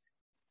them,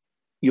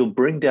 you'll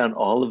bring down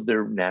all of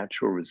their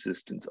natural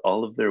resistance,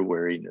 all of their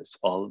wariness,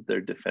 all of their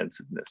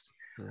defensiveness.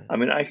 Right. I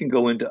mean, I can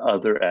go into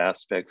other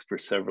aspects for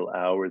several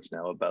hours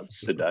now about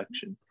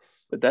seduction,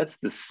 but that's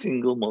the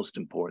single most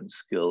important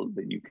skill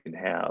that you can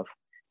have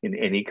in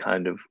any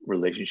kind of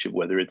relationship,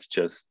 whether it's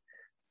just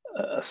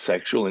a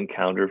sexual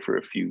encounter for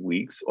a few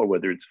weeks or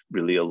whether it's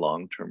really a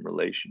long-term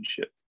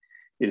relationship,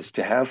 is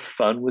to have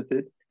fun with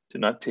it, to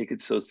not take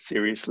it so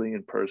seriously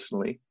and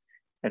personally,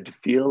 and to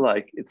feel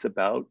like it's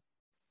about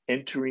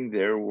entering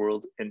their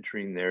world,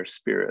 entering their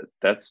spirit.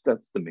 That's the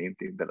main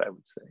thing that I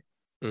would say.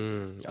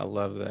 I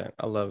love that.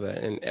 I love that.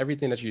 And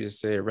everything that you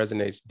just said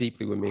resonates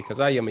deeply with me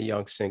because I am a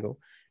young single.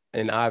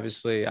 And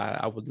obviously,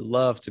 I would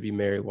love to be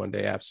married one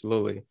day.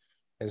 Absolutely.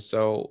 And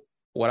so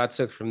what I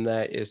took from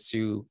that is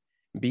to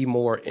be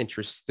more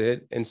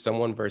interested in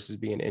someone versus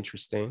being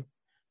interesting,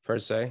 per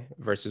se,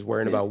 versus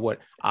worrying about what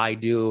I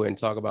do and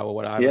talk about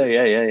what I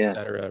et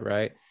cetera,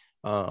 right?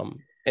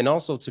 And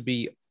also to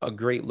be a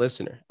great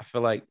listener. I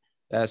feel like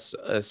that's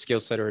a skill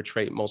set or a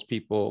trait most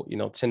people,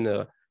 tend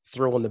to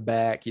throw in the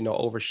back,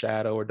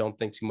 overshadow or don't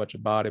think too much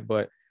about it.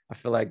 But I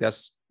feel like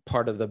that's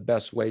part of the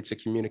best way to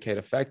communicate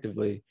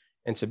effectively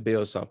and to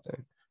build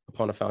something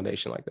upon a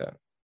foundation like that.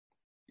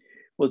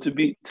 Well, to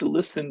be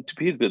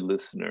a good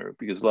listener,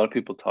 because a lot of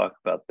people talk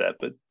about that,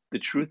 but the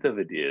truth of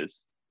it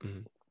is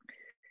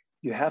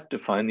you have to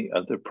find the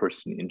other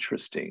person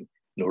interesting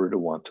in order to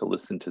want to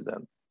listen to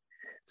them.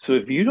 So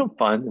if you don't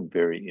find them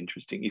very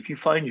interesting, if you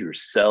find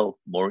yourself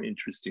more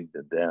interesting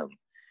than them,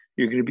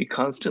 you're going to be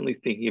constantly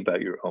thinking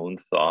about your own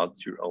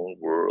thoughts, your own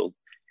world,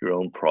 your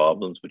own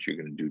problems, what you're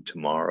going to do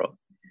tomorrow.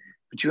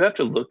 But you have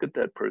to look at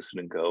that person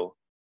and go,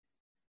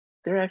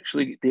 they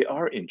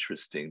are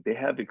interesting. They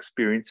have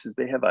experiences,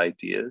 they have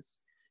ideas.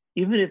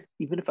 Even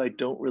if I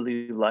don't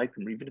really like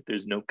them, even if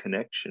there's no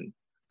connection,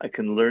 I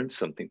can learn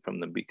something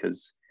from them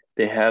because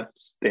they have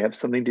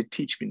something to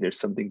teach me. There's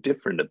something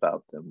different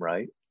about them,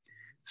 right?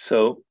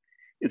 So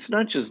it's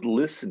not just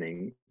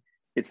listening,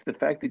 it's the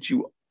fact that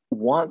you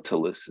want to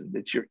listen,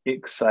 that you're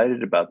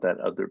excited about that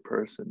other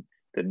person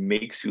that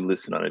makes you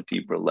listen on a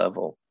deeper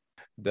level.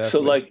 Definitely.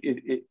 So like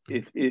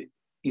if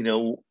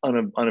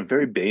on a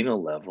very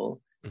banal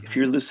level, if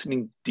you're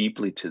listening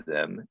deeply to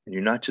them and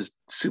you're not just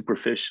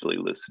superficially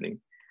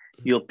listening,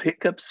 you'll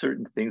pick up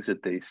certain things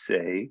that they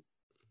say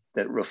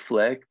that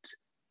reflect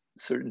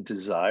certain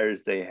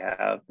desires they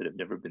have that have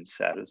never been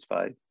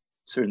satisfied.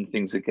 certain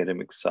things that get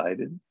him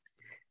excited.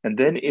 And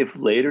then if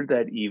later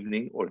that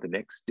evening or the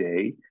next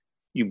day,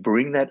 you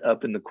bring that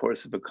up in the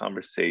course of a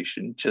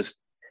conversation, just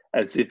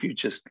as if it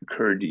just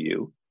occurred to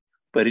you,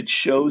 but it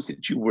shows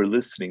that you were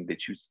listening,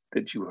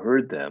 that you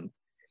heard them,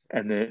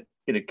 and then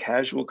in a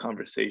casual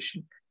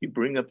conversation, you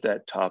bring up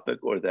that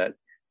topic or that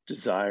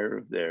desire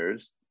of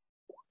theirs,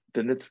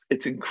 then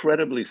it's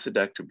incredibly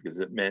seductive because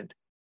it meant,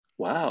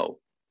 wow,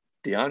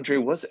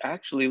 DeAndre was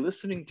actually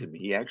listening to me.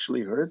 He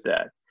actually heard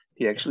that.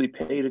 He actually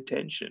paid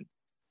attention.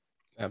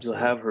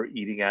 Absolutely. You'll have her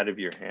eating out of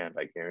your hand,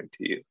 I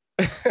guarantee you.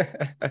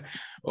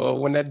 Well,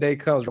 when that day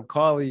comes, I'm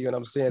calling you and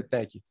I'm saying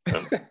thank you.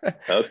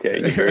 Okay,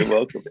 you're very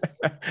welcome.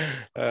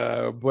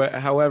 But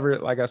however,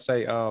 like I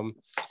say,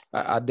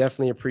 I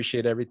definitely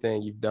appreciate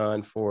everything you've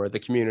done for the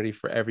community,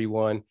 for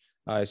everyone,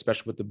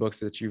 especially with the books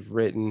that you've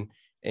written.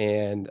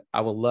 And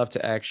I would love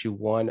to ask you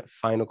one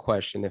final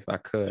question, if I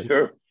could.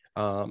 Sure.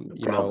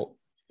 You know,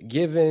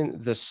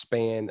 given the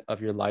span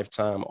of your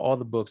lifetime, all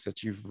the books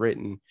that you've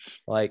written,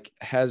 like,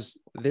 has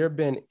there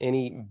been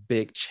any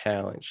big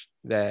challenge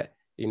that,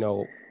 you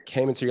know,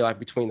 came into your life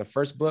between the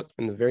first book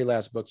and the very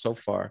last book so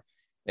far?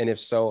 And if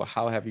so,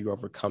 how have you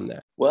overcome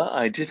that? Well,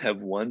 I did have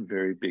one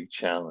very big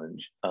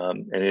challenge,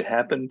 and it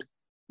happened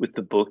with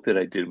the book that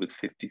I did with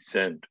 50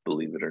 Cent,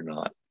 believe it or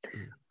not.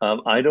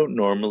 I don't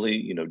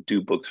normally,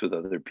 do books with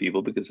other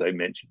people because I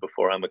mentioned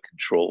before, I'm a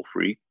control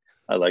freak.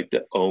 I like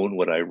to own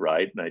what I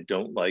write, and I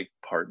don't like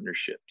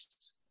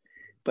partnerships.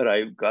 But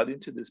I got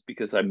into this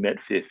because I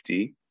met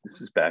 50. This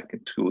is back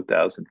in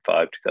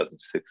 2005,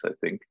 2006, I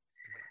think.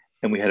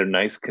 And we had a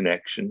nice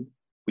connection.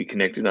 We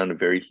connected on a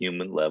very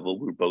human level.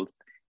 We were both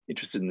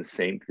interested in the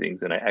same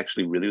things. And I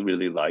actually really,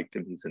 really liked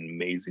him. He's an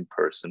amazing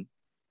person.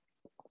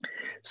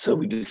 So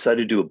we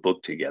decided to do a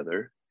book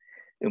together.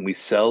 And we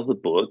sell the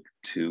book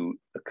to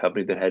a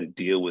company that had a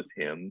deal with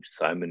him,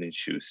 Simon &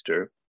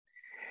 Schuster.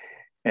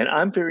 And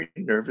I'm very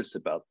nervous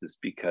about this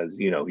because,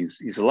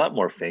 he's a lot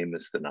more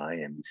famous than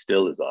I am. He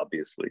still is,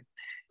 obviously.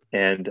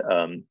 And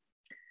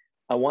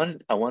I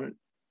wanted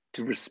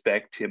to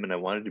respect him, and I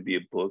wanted to be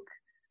a book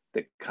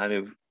that kind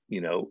of,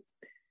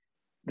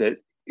 that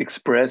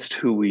expressed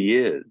who he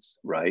is,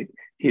 right?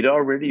 He'd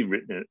already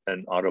written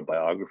an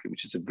autobiography,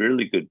 which is a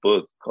really good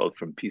book called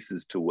From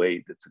Pieces to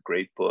Weight. That's a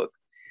great book.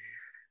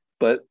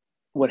 But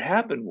what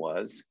happened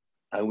was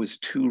I was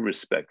too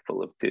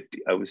respectful of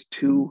 50. I was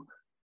too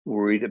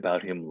worried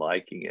about him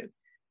liking it.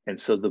 And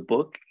so the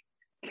book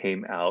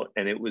came out,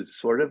 and it was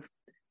sort of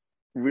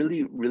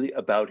really, really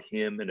about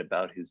him and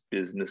about his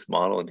business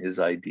model and his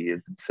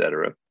ideas,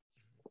 etc.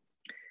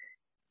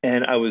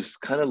 And I was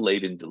kind of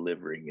late in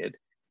delivering it.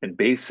 And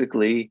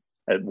basically,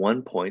 at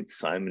one point,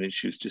 Simon &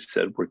 Schuster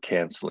said, we're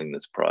canceling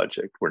this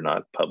project. We're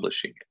not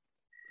publishing it.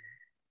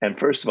 And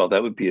first of all,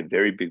 that would be a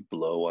very big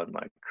blow on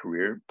my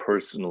career,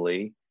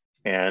 personally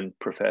and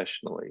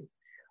professionally.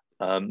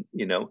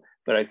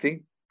 But I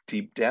think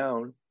deep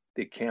down,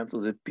 they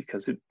canceled it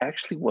because it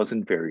actually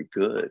wasn't very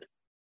good,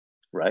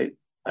 right?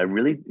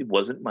 It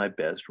wasn't my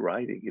best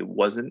writing. It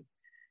wasn't.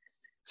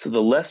 So the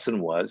lesson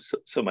was,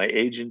 so my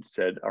agent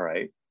said, all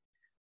right,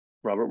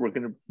 Robert,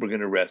 we're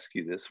gonna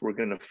rescue this. We're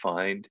gonna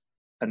find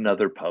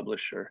another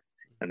publisher.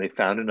 And they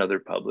found another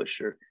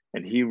publisher,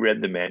 and he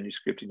read the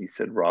manuscript and he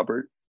said,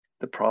 Robert,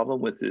 the problem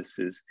with this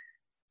is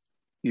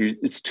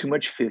it's too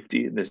much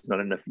 50 and there's not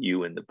enough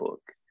you in the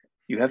book.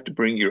 You have to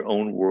bring your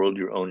own world,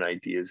 your own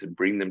ideas, and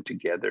bring them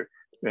together.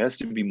 There has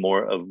to be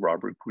more of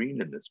Robert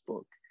Greene in this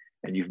book.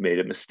 And you've made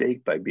a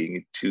mistake by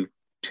being too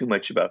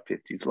much about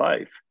 50's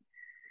life.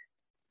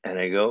 And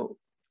I go,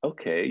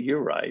 okay,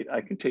 you're right.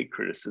 I can take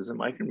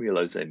criticism. I can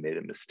realize I made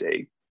a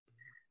mistake.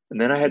 And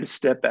then I had to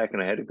step back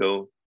and I had to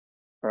go,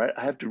 all right,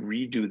 I have to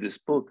redo this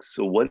book.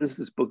 So what is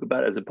this book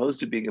about? As opposed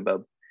to being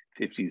about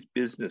 50's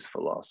business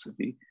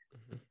philosophy,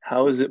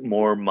 how is it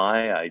more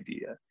my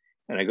idea?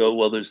 And I go,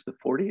 well, there's the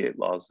 48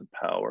 laws of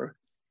power.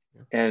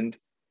 And,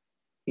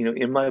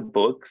 in my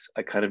books,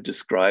 I kind of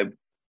describe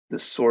the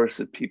source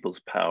of people's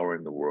power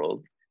in the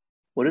world.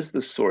 What is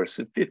the source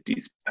of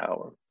 50's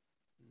power?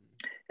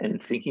 And in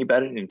thinking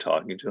about it and in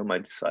talking to him, I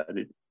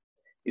decided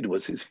it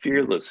was his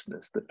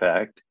fearlessness, the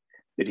fact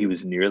that he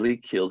was nearly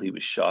killed. He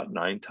was shot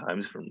 9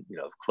 times from,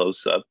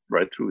 close up,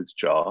 right through his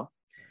jaw,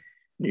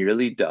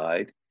 nearly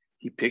died.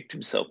 He picked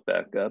himself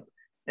back up,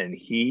 and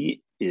he's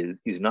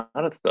not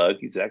a thug.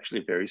 He's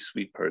actually a very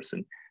sweet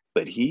person,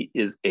 but he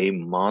is a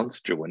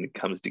monster when it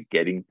comes to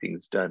getting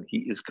things done. He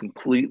is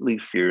completely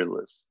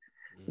fearless.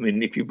 I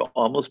mean, if you've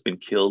almost been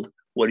killed,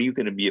 what are you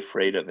going to be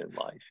afraid of in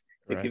life?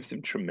 It gives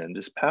him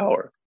tremendous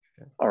power.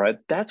 All right,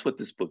 that's what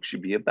this book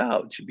should be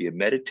about. It should be a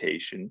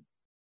meditation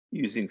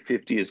using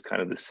 50 as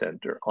kind of the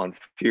center on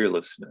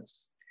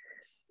fearlessness.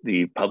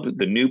 The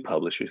new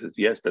publisher says,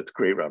 yes, that's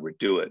great, Robert,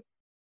 do it.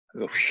 I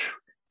go, phew.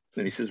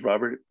 Then he says,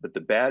 Robert, but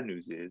the bad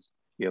news is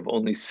you have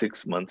only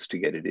 6 months to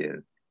get it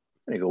in.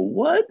 And I go,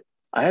 what?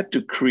 I have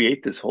to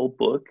create this whole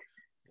book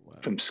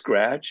from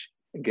scratch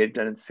and get it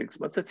done in 6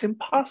 months? That's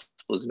impossible.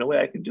 There's no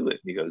way I can do it.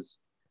 And he goes,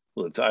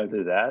 well, it's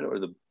either that or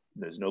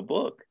there's no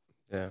book.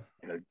 Yeah.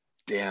 I go,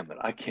 damn it,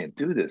 I can't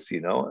do this,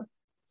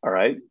 All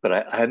right. But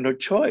I had no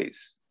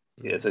choice.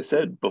 As I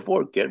said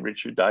before, get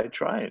rich or die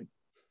trying.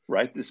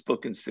 Write this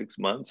book in 6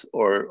 months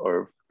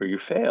or you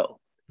fail.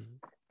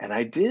 And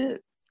I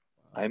did.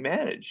 I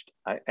managed.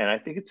 And I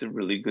think it's a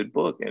really good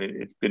book. And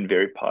it's been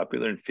very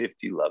popular and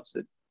 50 loves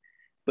it.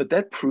 But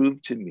that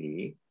proved to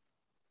me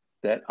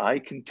that I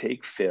can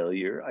take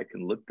failure, I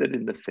can look that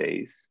in the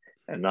face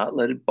and not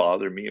let it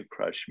bother me or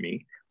crush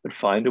me, but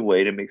find a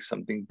way to make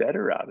something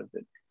better out of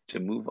it, to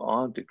move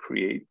on, to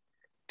create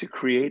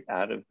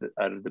out of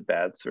the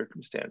bad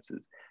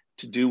circumstances,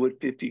 to do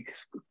what 50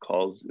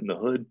 calls in the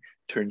hood,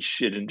 turn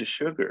shit into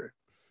sugar.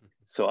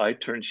 So I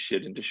turned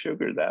shit into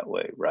sugar that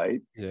way,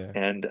 right? Yeah.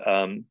 And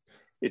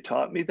it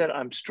taught me that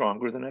I'm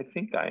stronger than I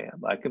think I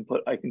am. I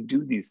can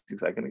do these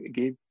things.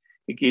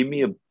 It gave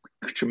me a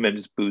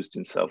tremendous boost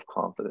in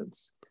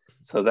self-confidence.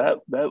 So that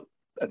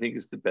I think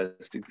is the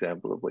best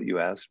example of what you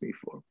asked me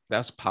for.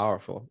 That's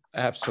powerful.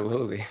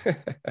 Absolutely.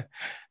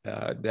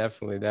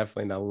 Definitely.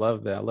 And I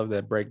love that. I love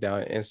that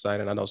breakdown and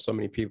insight. And I know so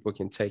many people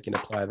can take and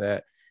apply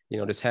that,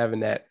 just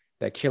having that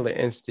killer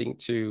instinct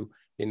to,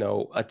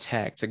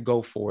 attack, to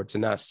go forward, to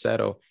not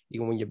settle,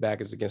 even when your back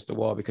is against the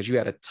wall, because you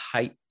had a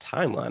tight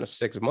timeline of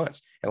 6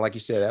 months. And like you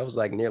said, that was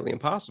like nearly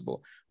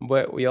impossible.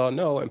 But we all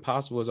know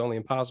impossible is only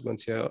impossible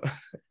until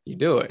you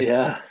do it.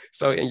 Yeah.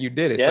 So, and you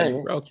did it. Yeah. So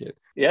you broke it.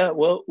 Yeah.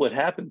 Well, what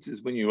happens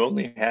is when you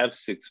only have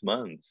 6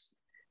 months,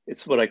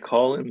 it's what I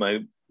call in my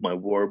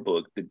war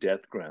book, the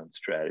death ground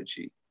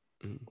strategy.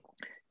 Mm-hmm.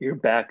 Your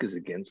back is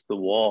against the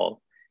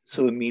wall.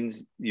 So it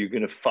means you're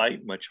going to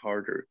fight much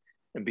harder.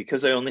 And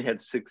because I only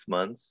had 6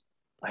 months,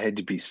 I had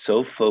to be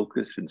so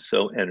focused and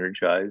so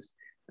energized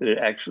that it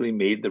actually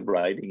made the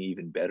writing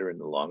even better in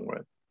the long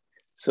run.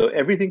 So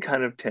everything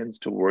kind of tends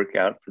to work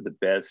out for the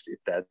best if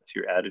that's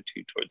your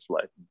attitude towards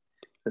life.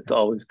 That's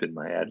always been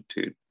my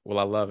attitude. Well,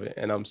 I love it.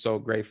 And I'm so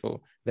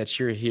grateful that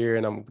you're here.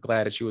 And I'm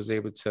glad that you was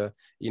able to,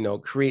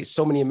 create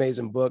so many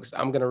amazing books.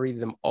 I'm going to read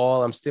them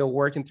all. I'm still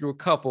working through a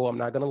couple. I'm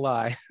not going to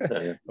lie,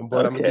 but I'm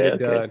going to get it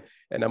done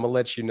and I'm going to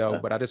let you know.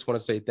 But I just want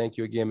to say thank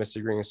you again,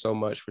 Mr. Green, so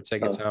much for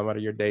taking time out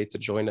of your day to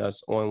join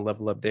us on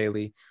Level Up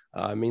Daily.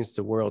 It means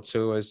the world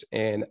to us.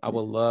 And I would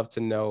love to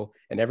know,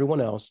 and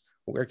everyone else,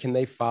 where can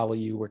they follow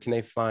you? Where can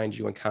they find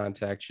you and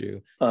contact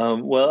you?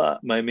 Well,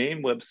 my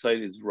main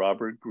website is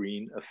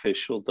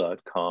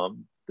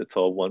robertgreenofficial.com. That's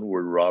all one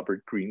word,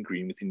 Robert Green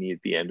with an E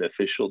at the end,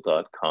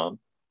 official.com.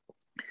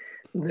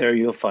 There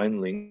you'll find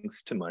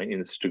links to my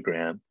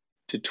Instagram,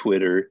 to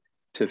Twitter,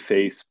 to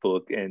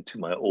Facebook, and to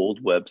my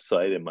old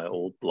website and my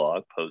old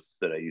blog posts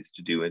that I used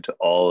to do, into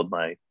all of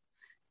my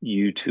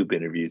YouTube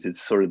interviews.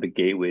 It's sort of the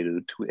gateway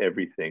to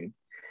everything.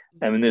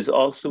 And there's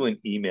also an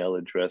email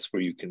address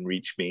where you can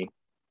reach me.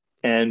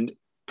 And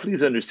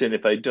please understand,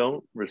 if I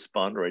don't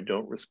respond or I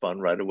don't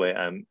respond right away,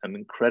 I'm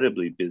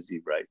incredibly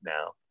busy right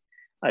now.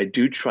 I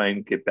do try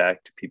and get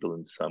back to people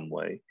in some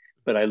way,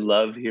 but I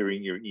love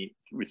hearing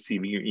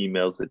receiving your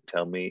emails that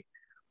tell me,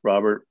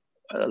 Robert,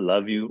 I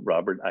love you.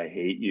 Robert, I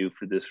hate you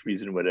for this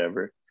reason,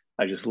 whatever.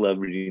 I just love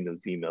reading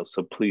those emails.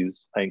 So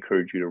please, I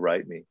encourage you to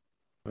write me.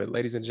 But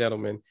ladies and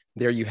gentlemen,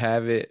 there you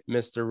have it,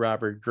 Mr.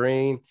 Robert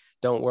Green.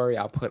 Don't worry,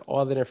 I'll put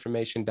all that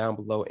information down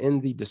below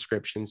in the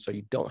description so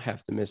you don't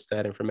have to miss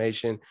that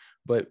information.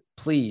 But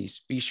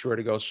please be sure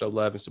to go show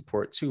love and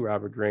support to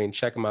Robert Green.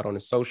 Check him out on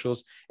his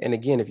socials. And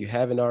again, if you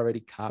haven't already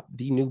copped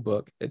the new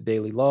book, The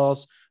Daily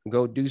Laws,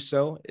 go do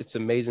so. It's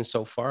amazing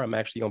so far. I'm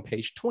actually on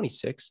page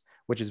 26,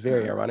 which is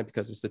very ironic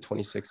because it's the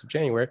 26th of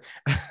January.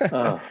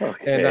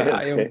 And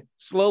I am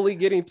slowly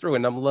getting through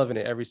and I'm loving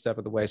it every step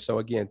of the way. So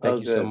again, thank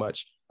you so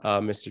much,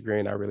 Mr.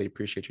 Green. I really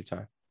appreciate your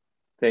time.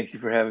 Thank you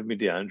for having me,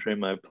 DeAndre.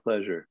 My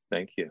pleasure.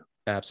 Thank you.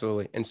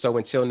 Absolutely. And so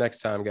until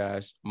next time,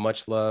 guys,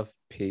 much love,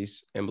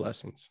 peace, and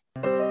blessings.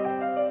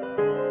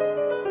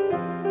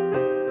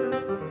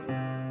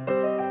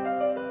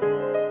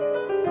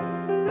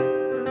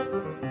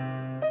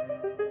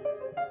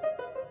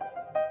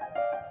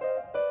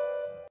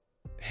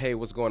 Hey,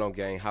 what's going on,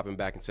 gang? Hopping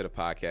back into the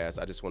podcast.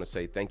 I just want to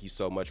say thank you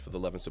so much for the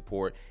love and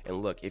support.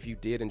 And look, if you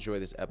did enjoy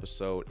this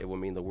episode, it will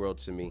mean the world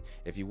to me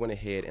if you went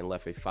ahead and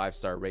left a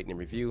 5-star rating and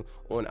review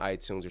on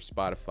iTunes or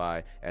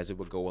Spotify, as it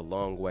would go a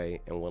long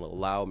way and will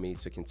allow me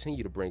to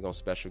continue to bring on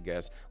special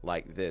guests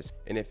like this.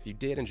 And if you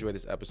did enjoy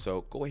this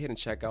episode, go ahead and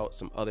check out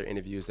some other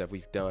interviews that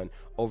we've done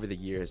over the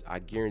years. I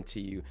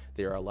guarantee you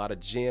there are a lot of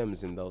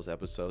gems in those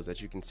episodes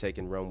that you can take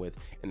and run with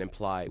and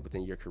apply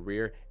within your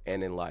career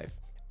and in life.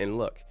 And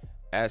look,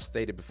 as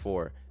stated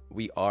before,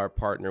 we are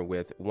partnered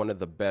with one of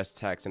the best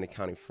tax and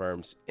accounting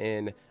firms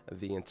in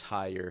the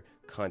entire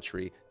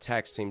country,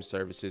 Tax Team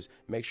Services.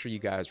 Make sure you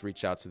guys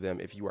reach out to them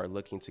if you are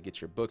looking to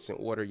get your books in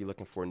order, you're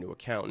looking for a new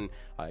accountant,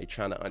 you're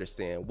trying to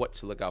understand what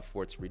to look out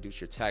for to reduce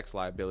your tax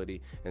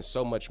liability, and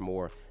so much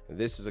more.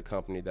 This is a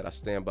company that I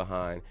stand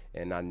behind,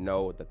 and I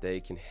know that they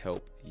can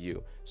help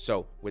you.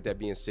 So with that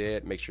being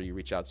said, make sure you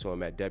reach out to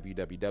them at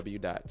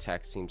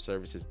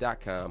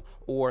www.taxteamservices.com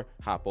or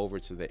hop over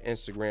to their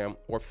Instagram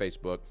or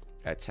Facebook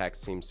at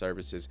Tax Team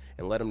Services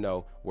and let them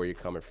know where you're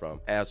coming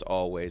from. As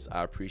always,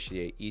 I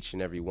appreciate each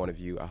and every one of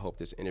you. I hope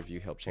this interview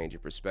helped change your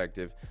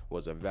perspective,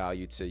 was of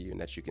value to you, and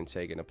that you can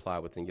take and apply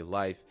within your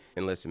life.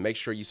 And listen, make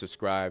sure you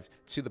subscribe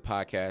to the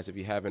podcast if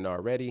you haven't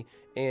already.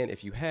 And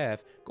if you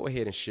have, go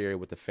ahead and share it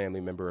with a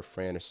family member, a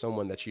friend, or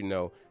someone that you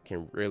know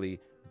can really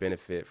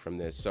benefit from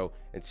this. So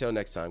until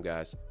next time,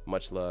 guys,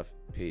 much love,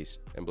 peace,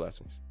 and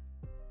blessings.